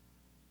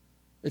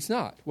 It's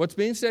not. What's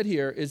being said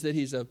here is that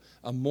he's a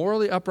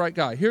morally upright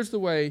guy. Here's the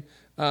way,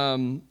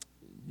 John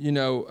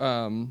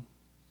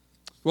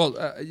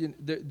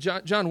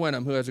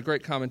Wenham, who has a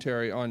great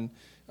commentary on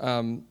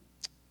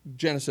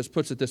Genesis,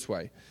 puts it this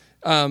way.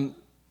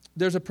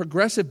 There's a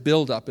progressive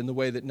buildup in the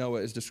way that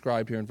Noah is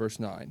described here in verse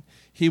 9.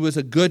 He was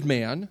a good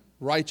man,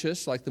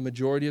 righteous, like the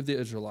majority of the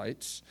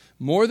Israelites.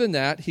 More than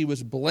that, he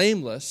was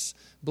blameless.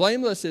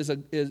 Blameless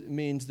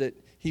means that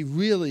he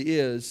really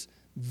is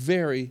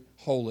very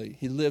holy.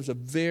 He lives a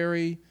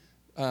very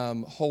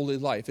holy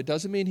life. It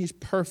doesn't mean he's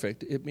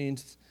perfect. It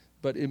means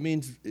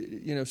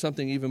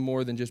something even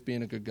more than just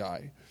being a good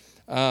guy.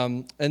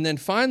 And then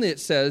finally it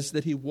says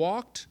that he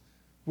walked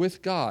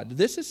with God.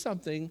 This is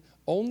something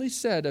only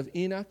said of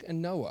Enoch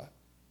and Noah.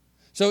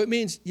 So it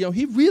means,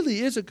 he really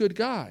is a good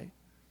guy.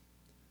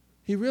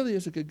 He really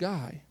is a good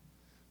guy.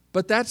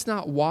 But that's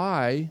not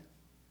why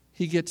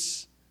he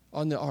gets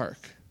on the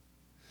ark.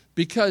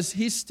 Because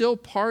he's still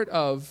part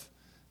of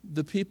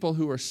the people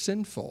who are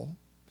sinful.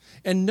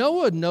 And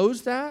Noah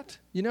knows that.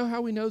 You know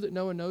how we know that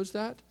Noah knows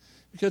that?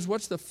 Because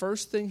what's the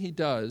first thing he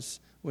does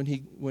when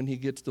he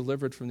gets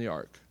delivered from the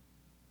ark?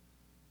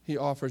 He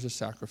offers a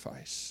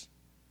sacrifice.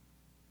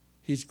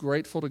 He's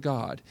grateful to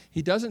God.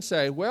 He doesn't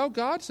say, well,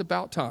 God, it's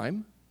about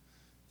time.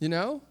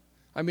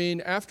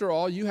 After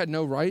all, you had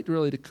no right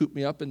really to coop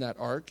me up in that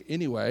ark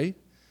anyway.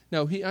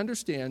 No, he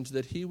understands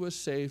that he was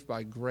saved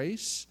by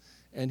grace,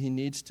 and he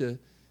needs to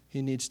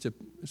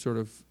sort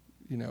of,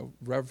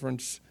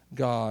 reverence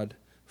God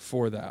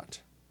for that.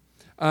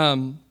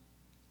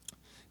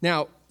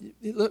 Now,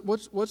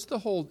 what's the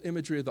whole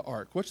imagery of the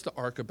ark? What's the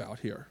ark about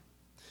here?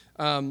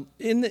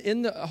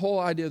 In the whole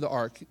idea of the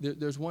ark,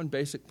 there's one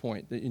basic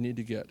point that you need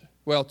to get.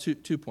 Well,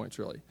 two points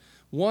really.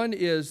 One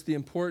is the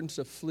importance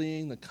of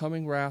fleeing the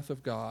coming wrath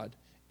of God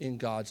in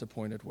God's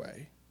appointed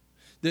way.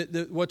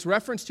 What's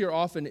referenced here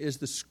often is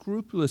the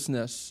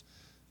scrupulousness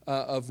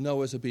of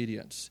Noah's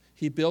obedience.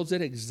 He builds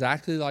it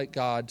exactly like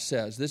God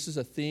says. This is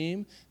a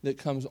theme that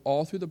comes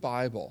all through the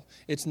Bible.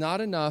 It's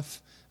not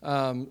enough,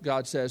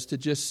 God says, to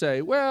just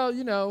say,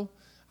 well,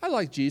 I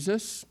like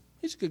Jesus.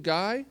 He's a good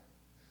guy.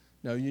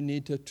 No, you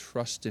need to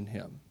trust in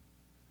him,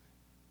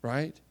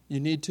 right?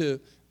 You need to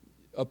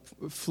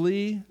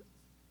flee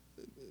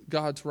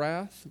God's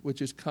wrath,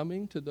 which is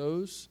coming to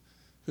those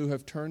who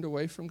have turned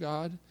away from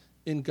God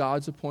in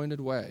God's appointed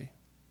way.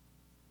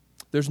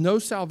 There's no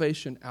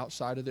salvation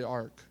outside of the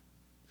ark.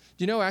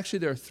 Do you know actually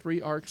there are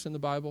 3 arks in the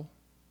Bible?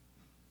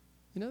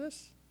 You know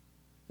this?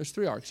 There's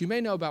 3 arks. You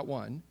may know about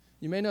one.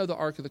 You may know the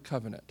Ark of the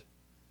Covenant.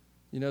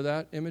 You know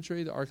that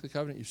imagery, the Ark of the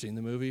Covenant? You've seen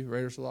the movie,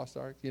 Raiders of the Lost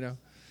Ark,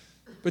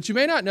 But you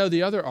may not know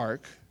the other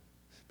ark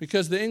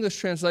because the English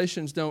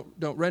translations don't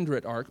render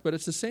it ark, but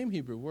it's the same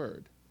Hebrew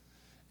word.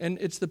 And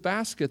it's the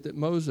basket that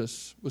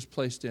Moses was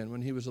placed in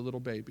when he was a little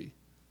baby.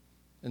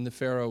 And the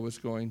Pharaoh was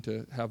going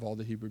to have all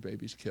the Hebrew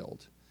babies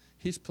killed.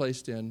 He's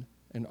placed in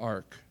an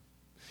ark.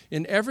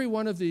 In every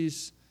one of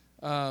these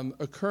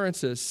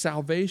occurrences,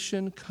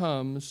 salvation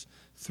comes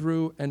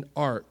through an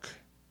ark.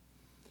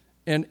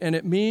 And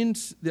it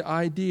means the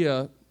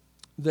idea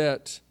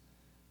that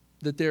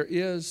there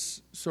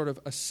is sort of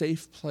a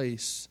safe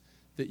place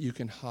that you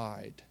can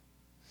hide.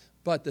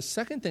 But the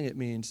second thing it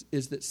means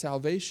is that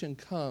salvation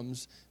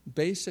comes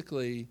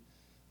basically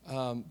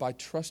by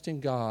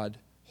trusting God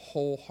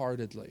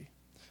wholeheartedly.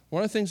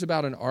 One of the things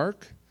about an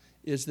ark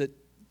is that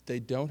they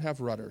don't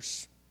have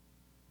rudders.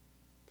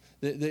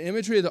 The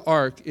imagery of the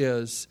ark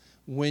is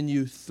when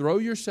you throw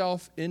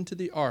yourself into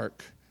the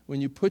ark, when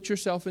you put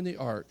yourself in the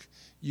ark,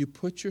 you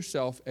put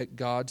yourself at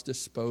God's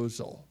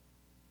disposal.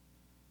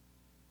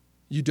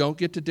 You don't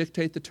get to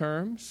dictate the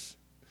terms.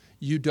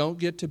 You don't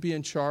get to be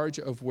in charge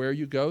of where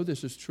you go.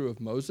 This is true of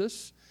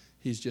Moses.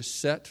 He's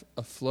just set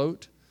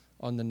afloat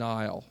on the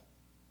Nile.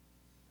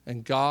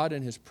 And God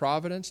in his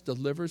providence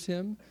delivers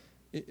him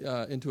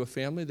into a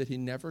family that he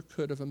never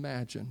could have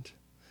imagined.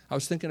 I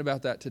was thinking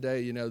about that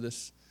today. You know,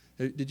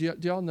 do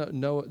y'all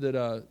know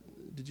that,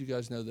 did you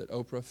guys know that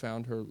Oprah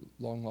found her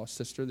long-lost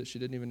sister that she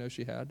didn't even know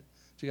she had?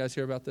 Did you guys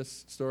hear about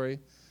this story?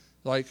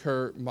 Like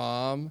her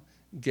mom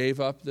gave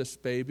up this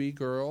baby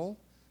girl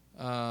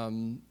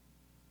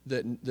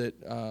that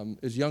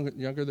is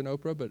younger than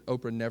Oprah, but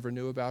Oprah never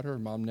knew about her. Her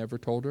mom never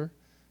told her.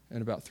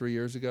 And about 3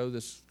 years ago,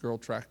 this girl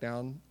tracked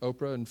down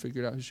Oprah and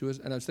figured out who she was.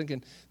 And I was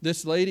thinking,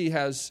 this lady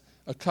has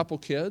a couple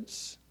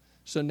kids.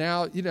 So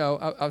now, you know,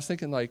 I was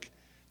thinking, like,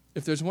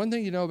 if there's one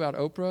thing you know about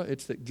Oprah,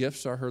 it's that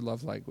gifts are her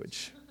love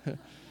language.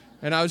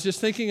 And I was just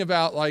thinking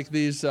about, like,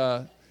 these,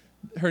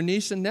 her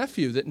niece and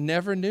nephew that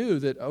never knew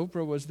that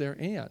Oprah was their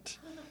aunt,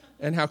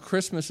 and how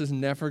Christmas is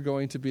never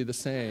going to be the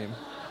same.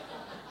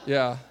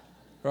 Yeah,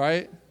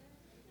 right?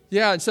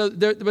 Yeah, and so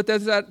but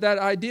there's that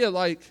idea,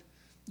 like,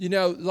 you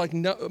know, like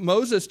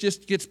Moses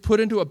just gets put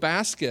into a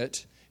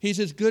basket. He's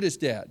as good as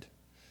dead.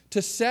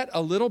 To set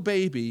a little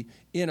baby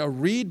in a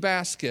reed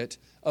basket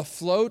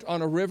afloat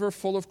on a river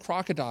full of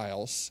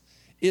crocodiles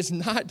is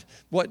not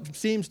what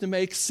seems to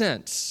make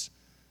sense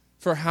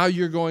for how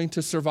you're going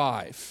to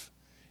survive.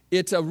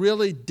 It's a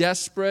really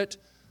desperate,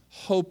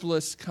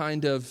 hopeless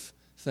kind of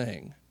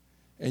thing.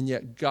 And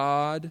yet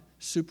God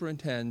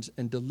superintends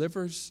and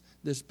delivers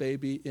this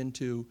baby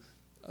into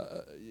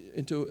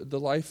the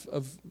life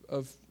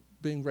of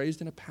being raised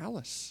in a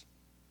palace,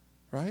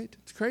 right?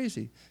 It's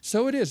crazy.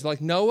 So it is.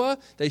 Like Noah,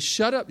 they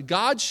shut up.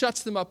 God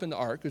shuts them up in the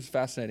ark. It's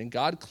fascinating.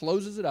 God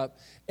closes it up,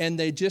 and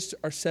they just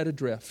are set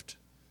adrift.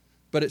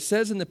 But it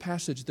says in the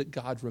passage that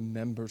God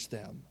remembers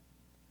them.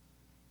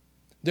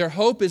 Their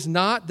hope is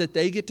not that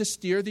they get to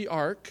steer the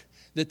ark,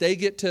 that they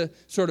get to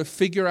sort of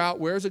figure out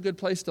where's a good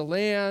place to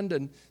land,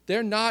 and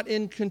they're not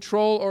in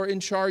control or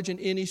in charge in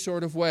any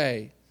sort of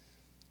way.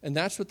 And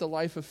that's what the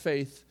life of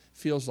faith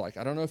feels like.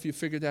 I don't know if you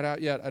figured that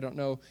out yet. I don't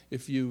know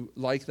if you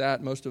like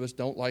that. Most of us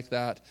don't like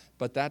that.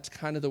 But that's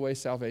kind of the way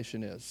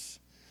salvation is.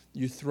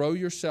 You throw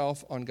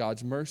yourself on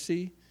God's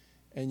mercy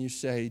and you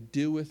say,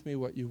 do with me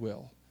what you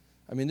will.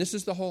 I mean, this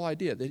is the whole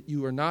idea, that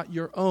you are not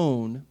your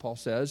own, Paul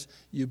says.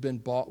 You've been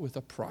bought with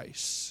a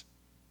price.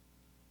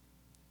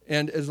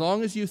 And as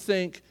long as you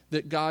think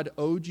that God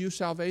owed you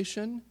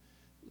salvation,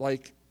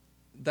 like,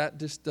 that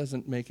just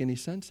doesn't make any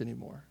sense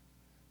anymore.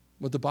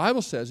 What the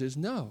Bible says is,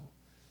 no,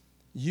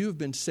 you've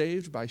been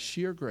saved by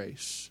sheer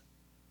grace.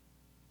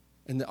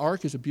 And the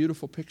ark is a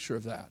beautiful picture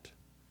of that.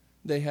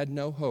 They had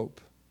no hope.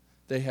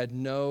 They had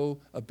no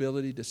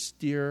ability to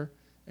steer,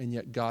 and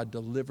yet God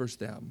delivers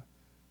them,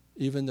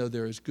 even though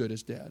they're as good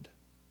as dead.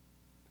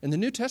 And the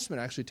New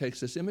Testament actually takes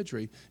this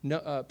imagery.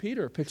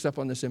 Peter picks up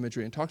on this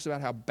imagery and talks about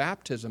how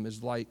baptism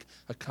is like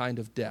a kind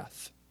of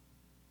death.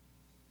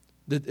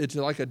 It's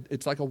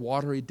like a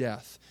watery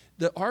death.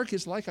 The ark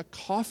is like a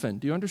coffin.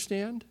 Do you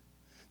understand?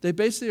 They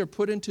basically are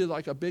put into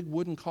like a big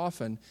wooden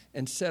coffin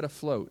and set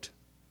afloat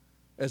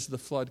as the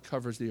flood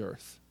covers the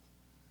earth.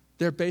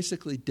 They're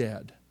basically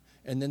dead.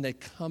 And then they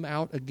come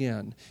out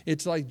again.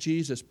 It's like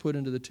Jesus put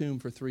into the tomb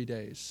for 3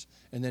 days,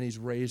 and then he's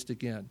raised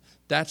again.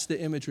 That's the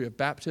imagery of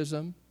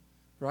baptism,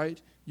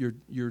 right?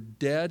 You're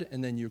dead,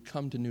 and then you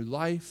come to new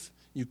life.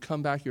 You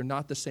come back, you're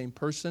not the same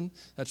person.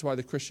 That's why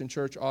the Christian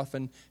church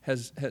often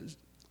has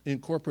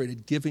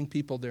incorporated giving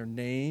people their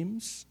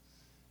names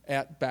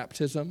at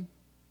baptism.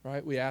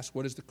 Right? We ask,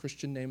 what is the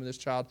Christian name of this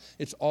child?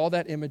 It's all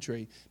that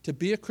imagery. To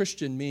be a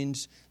Christian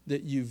means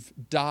that you've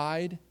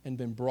died and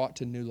been brought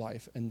to new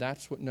life. And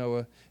that's what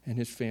Noah and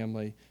his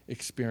family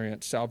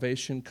experienced.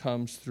 Salvation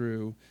comes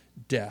through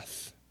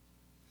death.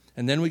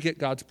 And then we get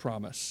God's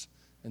promise.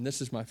 And this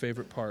is my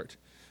favorite part.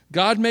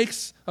 God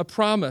makes a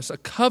promise, a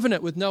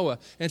covenant with Noah.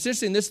 And it's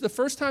interesting, this is the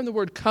first time the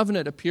word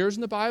covenant appears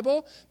in the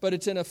Bible, but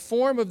it's in a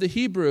form of the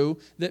Hebrew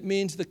that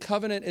means the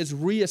covenant is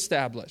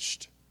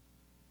reestablished.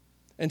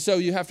 And so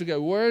you have to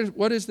go,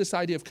 what is this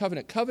idea of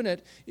covenant?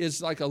 Covenant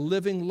is like a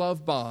living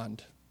love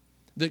bond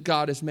that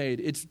God has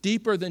made. It's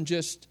deeper than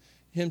just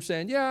him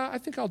saying, yeah, I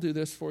think I'll do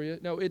this for you.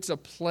 No, it's a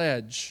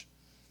pledge.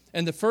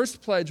 And the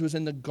first pledge was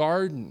in the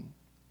garden.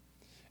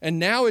 And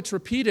now it's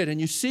repeated, and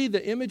you see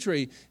the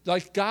imagery.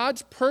 Like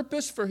God's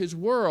purpose for his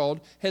world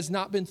has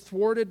not been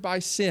thwarted by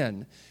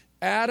sin.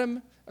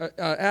 Adam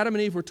and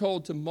Eve were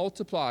told to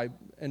multiply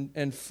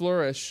and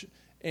flourish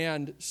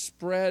and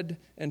spread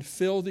and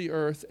fill the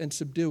earth and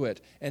subdue it.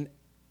 And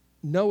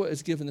Noah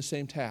is given the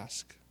same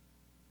task.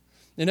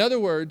 In other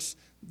words,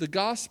 the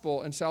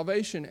gospel and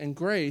salvation and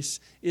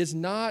grace is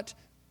not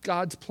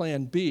God's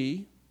plan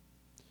B.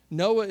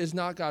 Noah is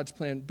not God's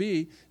plan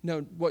B.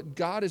 No, what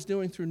God is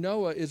doing through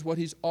Noah is what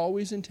he's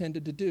always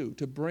intended to do,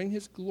 to bring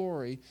his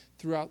glory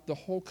throughout the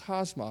whole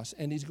cosmos.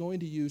 And he's going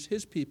to use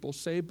his people,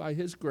 saved by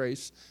his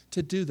grace,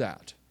 to do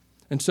that.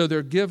 And so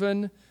they're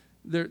given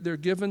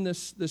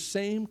the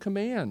same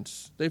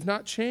commands. They've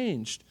not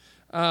changed.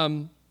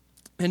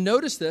 And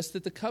notice this,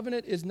 that the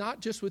covenant is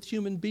not just with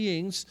human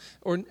beings,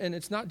 and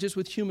it's not just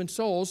with human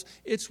souls,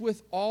 it's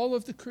with all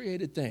of the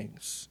created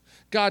things.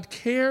 God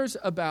cares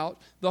about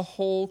the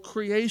whole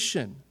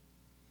creation.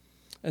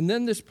 And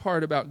then this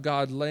part about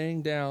God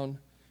laying down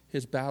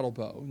his battle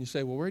bow. And you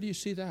say, well, where do you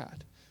see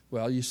that?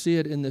 Well, you see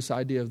it in this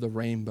idea of the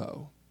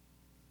rainbow.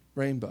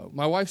 Rainbow.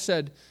 My wife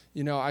said,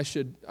 I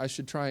should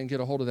try and get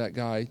a hold of that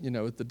guy,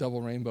 with the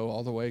double rainbow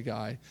all the way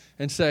guy,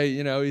 and say,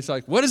 he's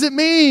like, what does it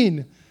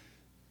mean?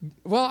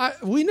 Well,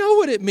 we know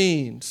what it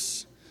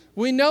means.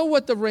 We know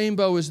what the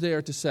rainbow is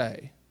there to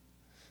say.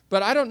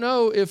 But I don't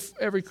know if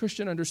every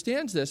Christian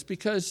understands this,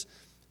 because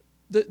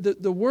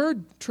the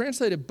word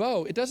translated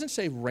bow, it doesn't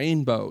say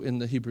rainbow in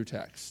the Hebrew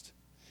text.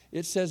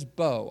 It says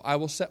bow. I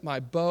will set my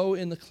bow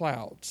in the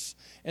clouds.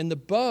 And the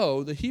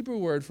bow, the Hebrew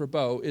word for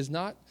bow, is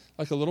not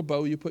like a little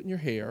bow you put in your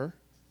hair.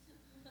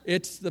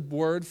 It's the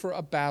word for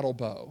a battle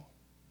bow.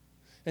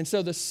 And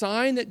so the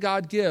sign that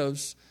God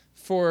gives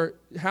for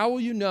how will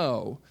you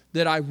know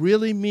that I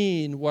really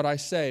mean what I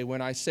say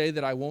when I say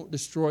that I won't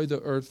destroy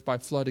the earth by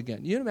flood again?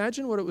 You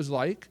imagine what it was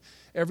like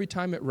every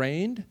time it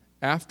rained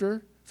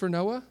for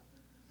Noah?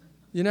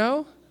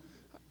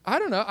 I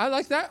don't know. I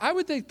like that. I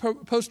would think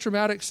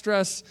post-traumatic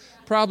stress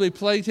probably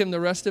plagued him the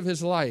rest of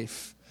his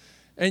life.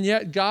 And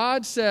yet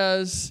God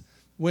says,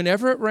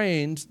 whenever it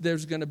rains,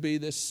 there's going to be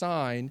this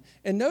sign.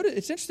 And notice,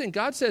 it's interesting.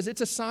 God says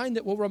it's a sign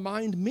that will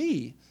remind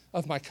me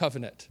of my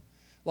covenant.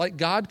 Like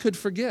God could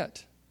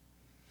forget.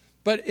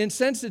 But in a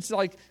sense, it's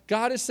like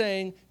God is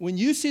saying, when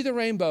you see the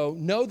rainbow,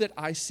 know that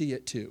I see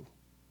it too.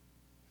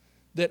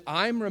 That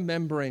I'm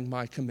remembering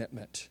my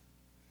commitment.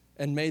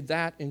 And may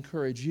that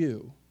encourage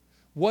you.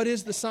 What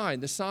is the sign?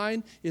 The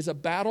sign is a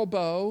battle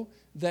bow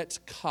that's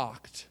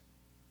cocked.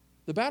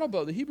 The battle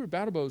bow, the Hebrew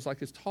battle bow is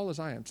like as tall as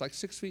I am. It's like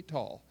 6 feet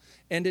tall.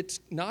 And it's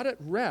not at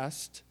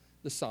rest,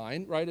 the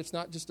sign, right? It's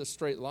not just a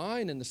straight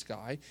line in the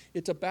sky.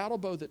 It's a battle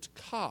bow that's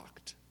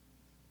cocked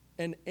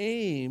and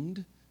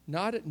aimed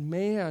not at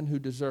man who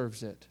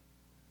deserves it,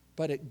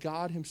 but at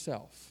God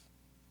himself.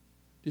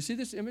 Do you see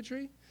this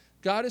imagery?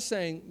 God is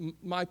saying,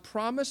 my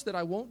promise that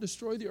I won't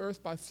destroy the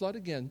earth by flood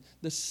again,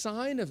 the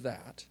sign of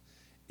that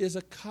is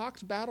a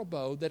cocked battle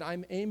bow that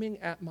I'm aiming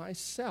at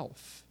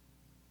myself.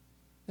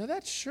 Now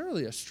that's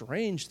surely a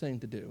strange thing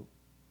to do,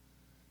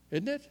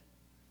 isn't it?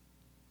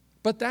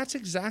 But that's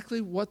exactly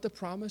what the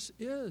promise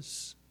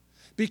is.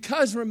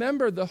 Because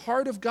remember, the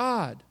heart of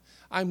God,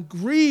 I'm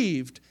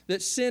grieved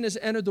that sin has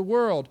entered the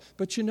world.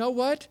 But you know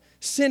what?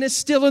 Sin is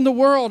still in the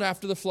world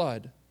after the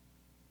flood.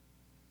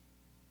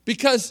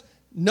 Because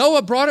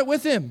Noah brought it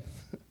with him.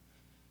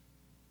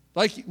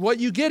 Like what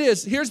you get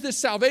is, here's this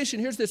salvation,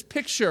 here's this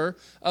picture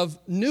of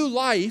new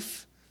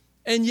life,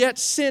 and yet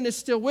sin is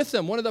still with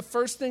him. One of the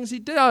first things he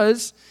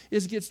does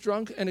is gets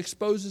drunk and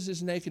exposes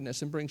his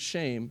nakedness and brings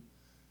shame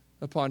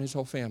upon his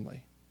whole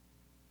family.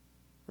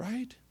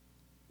 Right?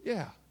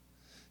 Yeah.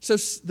 So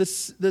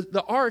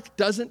the ark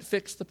doesn't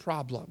fix the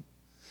problem,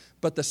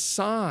 but the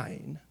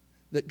sign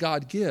that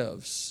God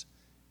gives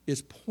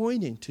is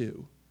pointing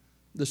to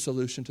the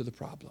solution to the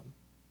problem.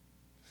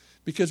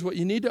 Because what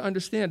you need to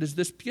understand is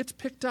this gets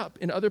picked up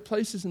in other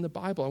places in the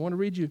Bible. I want to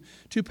read you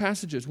 2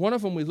 passages. One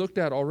of them we looked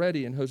at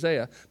already in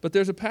Hosea, but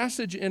there's a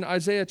passage in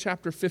Isaiah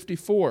chapter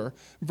 54,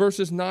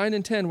 verses 9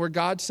 and 10, where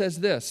God says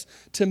this,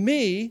 to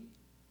me,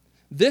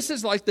 this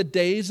is like the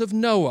days of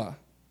Noah,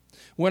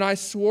 when I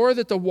swore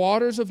that the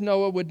waters of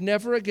Noah would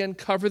never again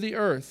cover the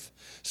earth.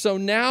 So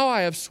now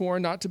I have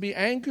sworn not to be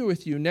angry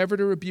with you, never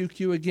to rebuke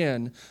you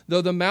again.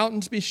 Though the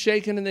mountains be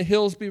shaken and the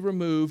hills be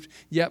removed,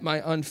 yet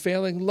my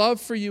unfailing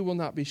love for you will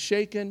not be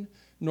shaken,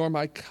 nor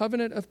my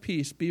covenant of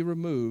peace be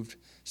removed,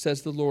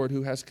 says the Lord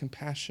who has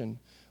compassion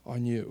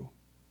on you.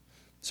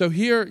 So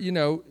here,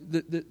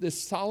 this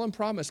solemn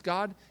promise,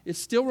 God is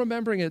still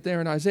remembering it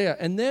there in Isaiah.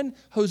 And then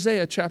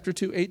Hosea chapter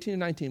 2, 18 and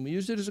 19. We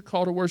used it as a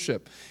call to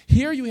worship.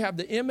 Here you have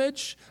the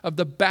image of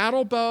the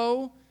battle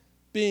bow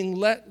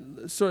being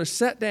sort of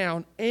set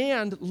down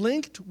and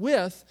linked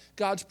with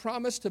God's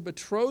promise to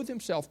betroth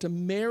himself, to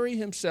marry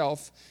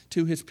himself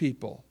to his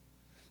people.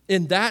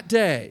 In that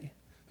day,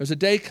 there's a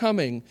day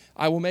coming,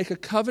 I will make a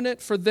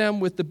covenant for them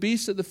with the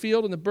beasts of the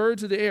field and the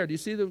birds of the air. Do you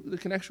see the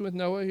connection with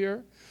Noah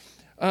here?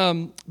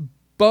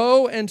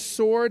 Bow and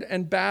sword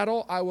and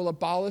battle I will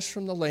abolish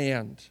from the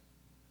land,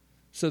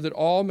 so that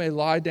all may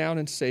lie down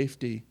in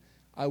safety.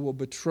 I will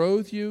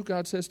betroth you,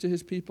 God says to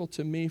his people,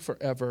 to me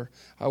forever.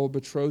 I will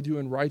betroth you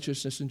in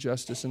righteousness and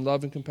justice, in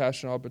love and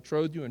compassion. I'll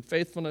betroth you in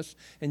faithfulness,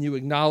 and you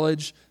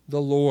acknowledge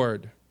the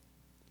Lord.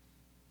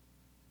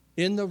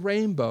 In the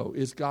rainbow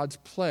is God's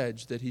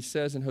pledge that he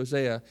says in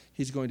Hosea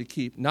he's going to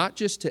keep, not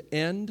just to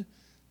end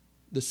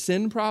the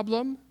sin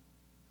problem,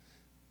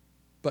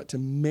 but to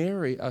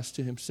marry us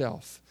to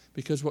himself.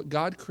 Because what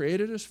God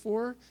created us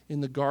for in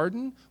the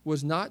garden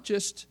was not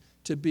just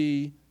to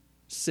be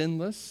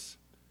sinless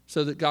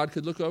so that God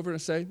could look over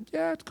and say,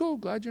 yeah, it's cool,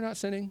 glad you're not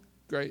sinning,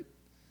 great.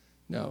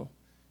 No,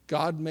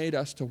 God made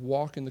us to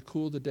walk in the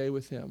cool of the day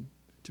with him,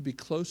 to be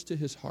close to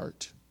his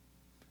heart.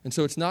 And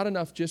so it's not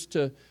enough just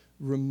to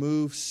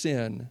remove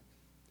sin.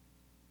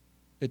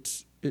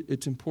 It's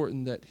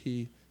important that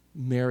he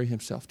marry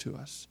himself to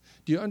us.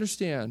 Do you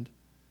understand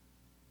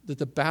that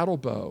the battle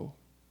bow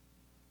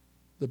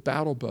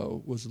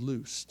was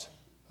loosed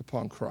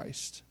upon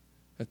Christ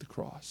at the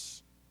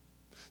cross?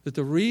 That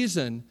the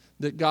reason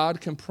that God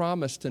can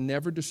promise to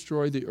never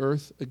destroy the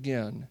earth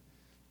again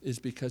is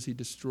because he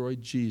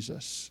destroyed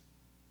Jesus.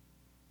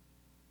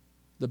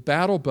 The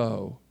battle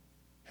bow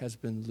has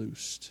been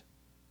loosed.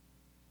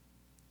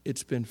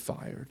 It's been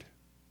fired.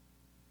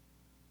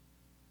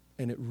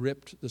 And it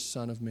ripped the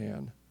Son of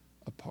Man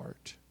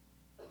apart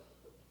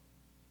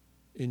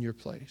in your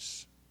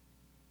place.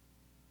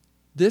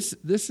 This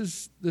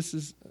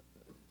is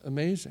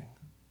amazing,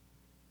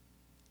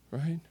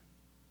 right?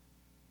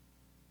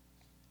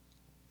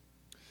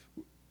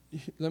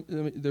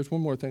 There's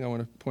one more thing I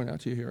want to point out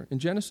to you here. In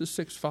Genesis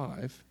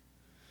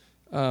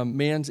 6:5,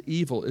 man's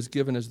evil is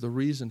given as the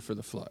reason for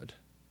the flood.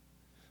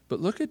 But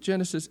look at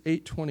Genesis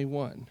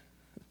 8:21.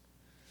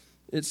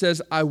 It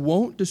says, I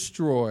won't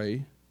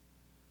destroy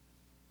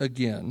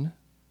again.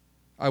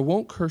 I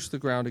won't curse the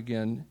ground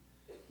again.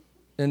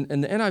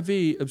 And the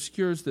NIV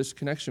obscures this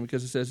connection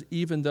because it says,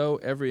 even though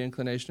every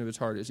inclination of his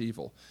heart is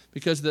evil.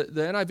 Because the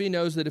NIV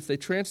knows that if they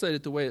translate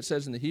it the way it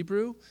says in the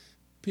Hebrew,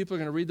 people are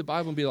going to read the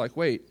Bible and be like,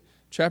 wait,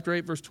 chapter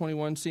 8, verse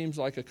 21 seems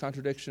like a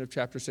contradiction of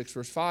chapter 6,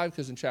 verse 5,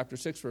 because in chapter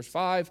 6, verse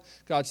 5,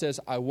 God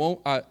says, I'm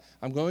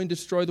going to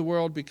destroy the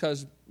world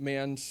because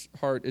man's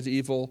heart is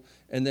evil.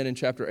 And then in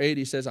chapter 8,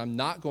 he says, I'm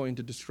not going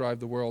to destroy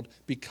the world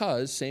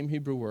because, same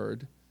Hebrew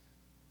word,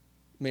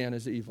 man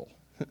is evil.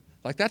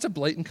 Like, that's a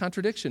blatant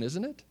contradiction,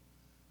 isn't it?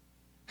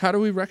 How do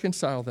we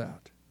reconcile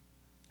that?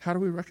 How do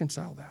we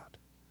reconcile that?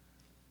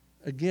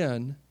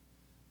 Again,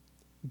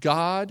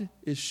 God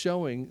is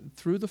showing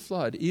through the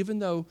flood, even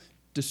though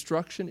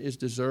destruction is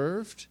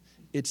deserved,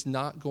 it's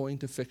not going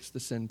to fix the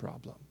sin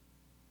problem.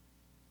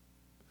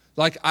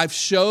 Like, I've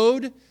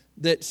showed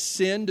that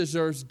sin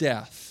deserves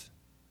death,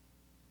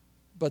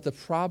 but the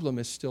problem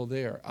is still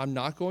there. I'm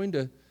not going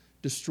to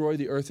destroy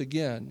the earth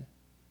again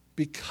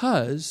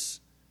because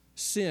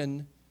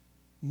sin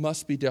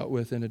must be dealt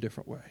with in a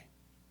different way.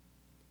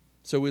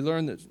 So we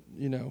learn that,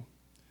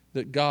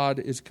 that God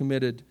is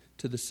committed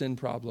to the sin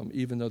problem,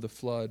 even though the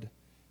flood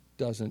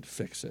doesn't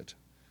fix it.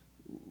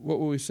 What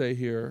will we say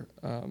here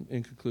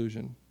in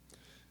conclusion?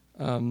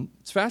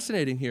 It's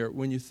fascinating here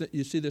when you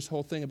see this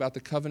whole thing about the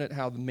covenant,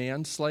 how the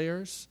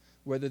manslayers,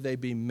 whether they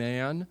be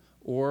man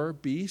or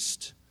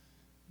beast,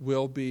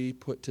 will be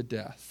put to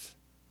death.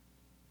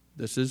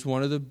 This is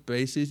one of the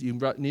bases. You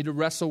need to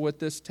wrestle with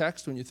this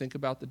text when you think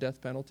about the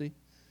death penalty.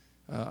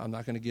 I'm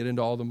not going to get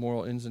into all the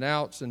moral ins and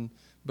outs,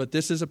 but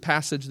this is a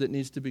passage that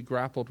needs to be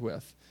grappled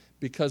with.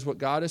 Because what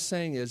God is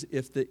saying is,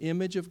 if the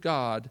image of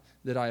God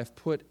that I have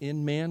put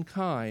in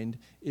mankind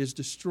is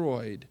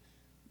destroyed,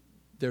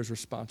 there's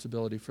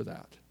responsibility for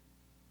that.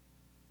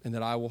 And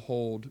that I will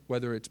hold,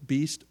 whether it's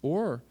beast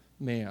or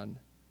man,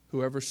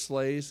 whoever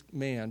slays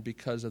man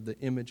because of the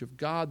image of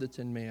God that's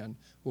in man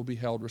will be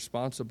held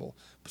responsible.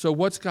 So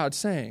what's God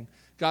saying?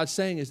 God's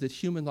saying is that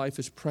human life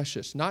is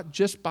precious, not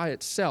just by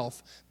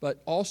itself,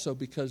 but also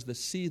because the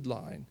seed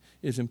line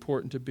is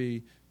important to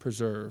be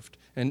preserved.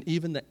 And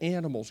even the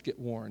animals get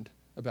warned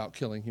about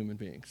killing human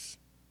beings.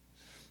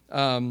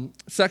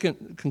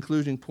 Second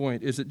concluding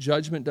point is that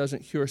judgment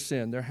doesn't cure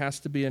sin. There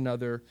has to be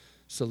another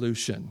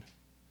solution.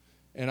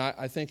 And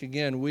I think,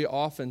 again, we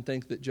often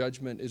think that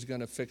judgment is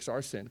going to fix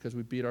our sin because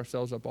we beat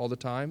ourselves up all the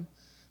time,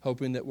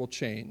 hoping that we'll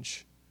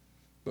change.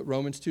 But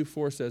Romans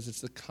 2:4 says it's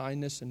the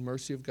kindness and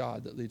mercy of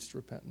God that leads to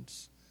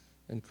repentance.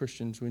 And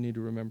Christians, we need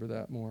to remember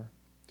that more.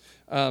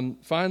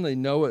 Finally,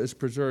 Noah is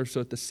preserved so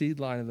that the seed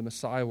line of the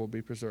Messiah will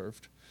be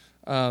preserved.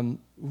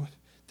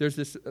 There's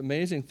this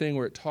amazing thing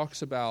where it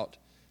talks about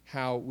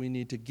how we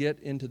need to get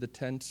into the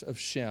tents of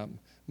Shem.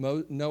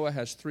 Noah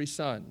has 3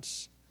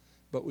 sons,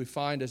 but we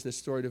find as this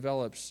story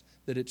develops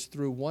that it's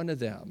through one of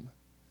them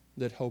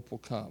that hope will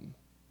come.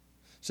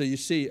 So you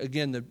see,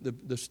 again,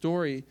 the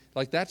story,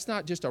 like that's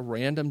not just a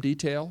random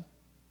detail.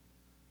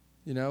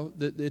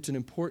 It's an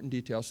important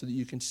detail so that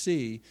you can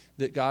see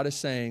that God is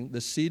saying the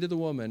seed of the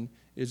woman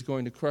is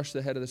going to crush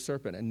the head of the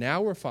serpent. And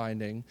now we're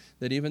finding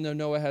that even though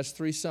Noah has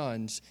 3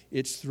 sons,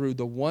 it's through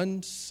the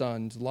one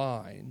son's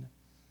line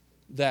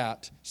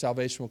that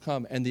salvation will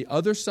come. And the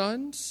other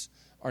sons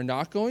are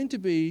not going to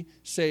be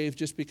saved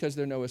just because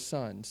they're Noah's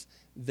sons.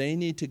 They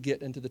need to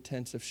get into the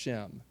tents of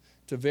Shem.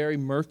 It's a very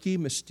murky,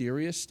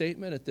 mysterious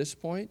statement at this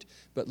point,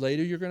 but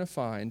later you're going to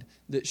find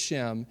that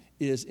Shem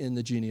is in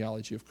the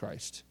genealogy of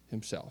Christ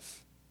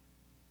himself.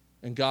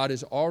 And God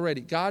was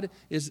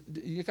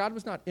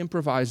not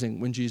improvising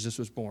when Jesus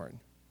was born.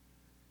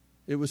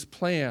 It was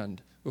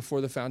planned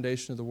before the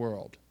foundation of the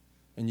world.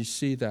 And you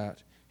see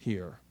that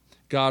here.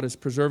 God is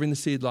preserving the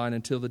seed line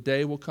until the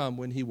day will come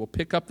when he will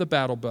pick up the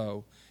battle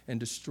bow and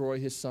destroy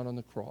his son on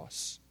the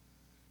cross.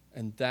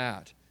 And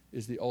that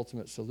is the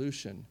ultimate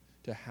solution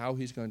to how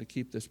he's going to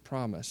keep this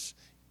promise,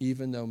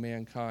 even though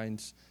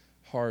mankind's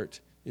heart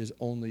is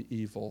only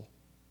evil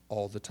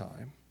all the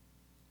time.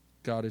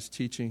 God is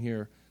teaching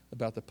here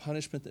about the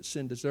punishment that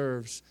sin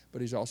deserves,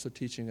 but he's also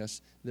teaching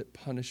us that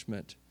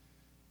punishment,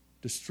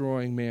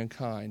 destroying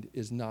mankind,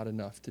 is not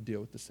enough to deal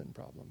with the sin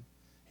problem.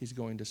 He's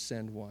going to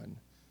send one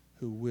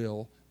who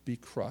will be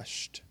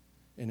crushed,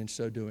 and in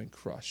so doing,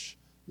 crush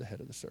the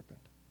head of the serpent.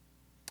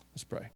 Let's pray.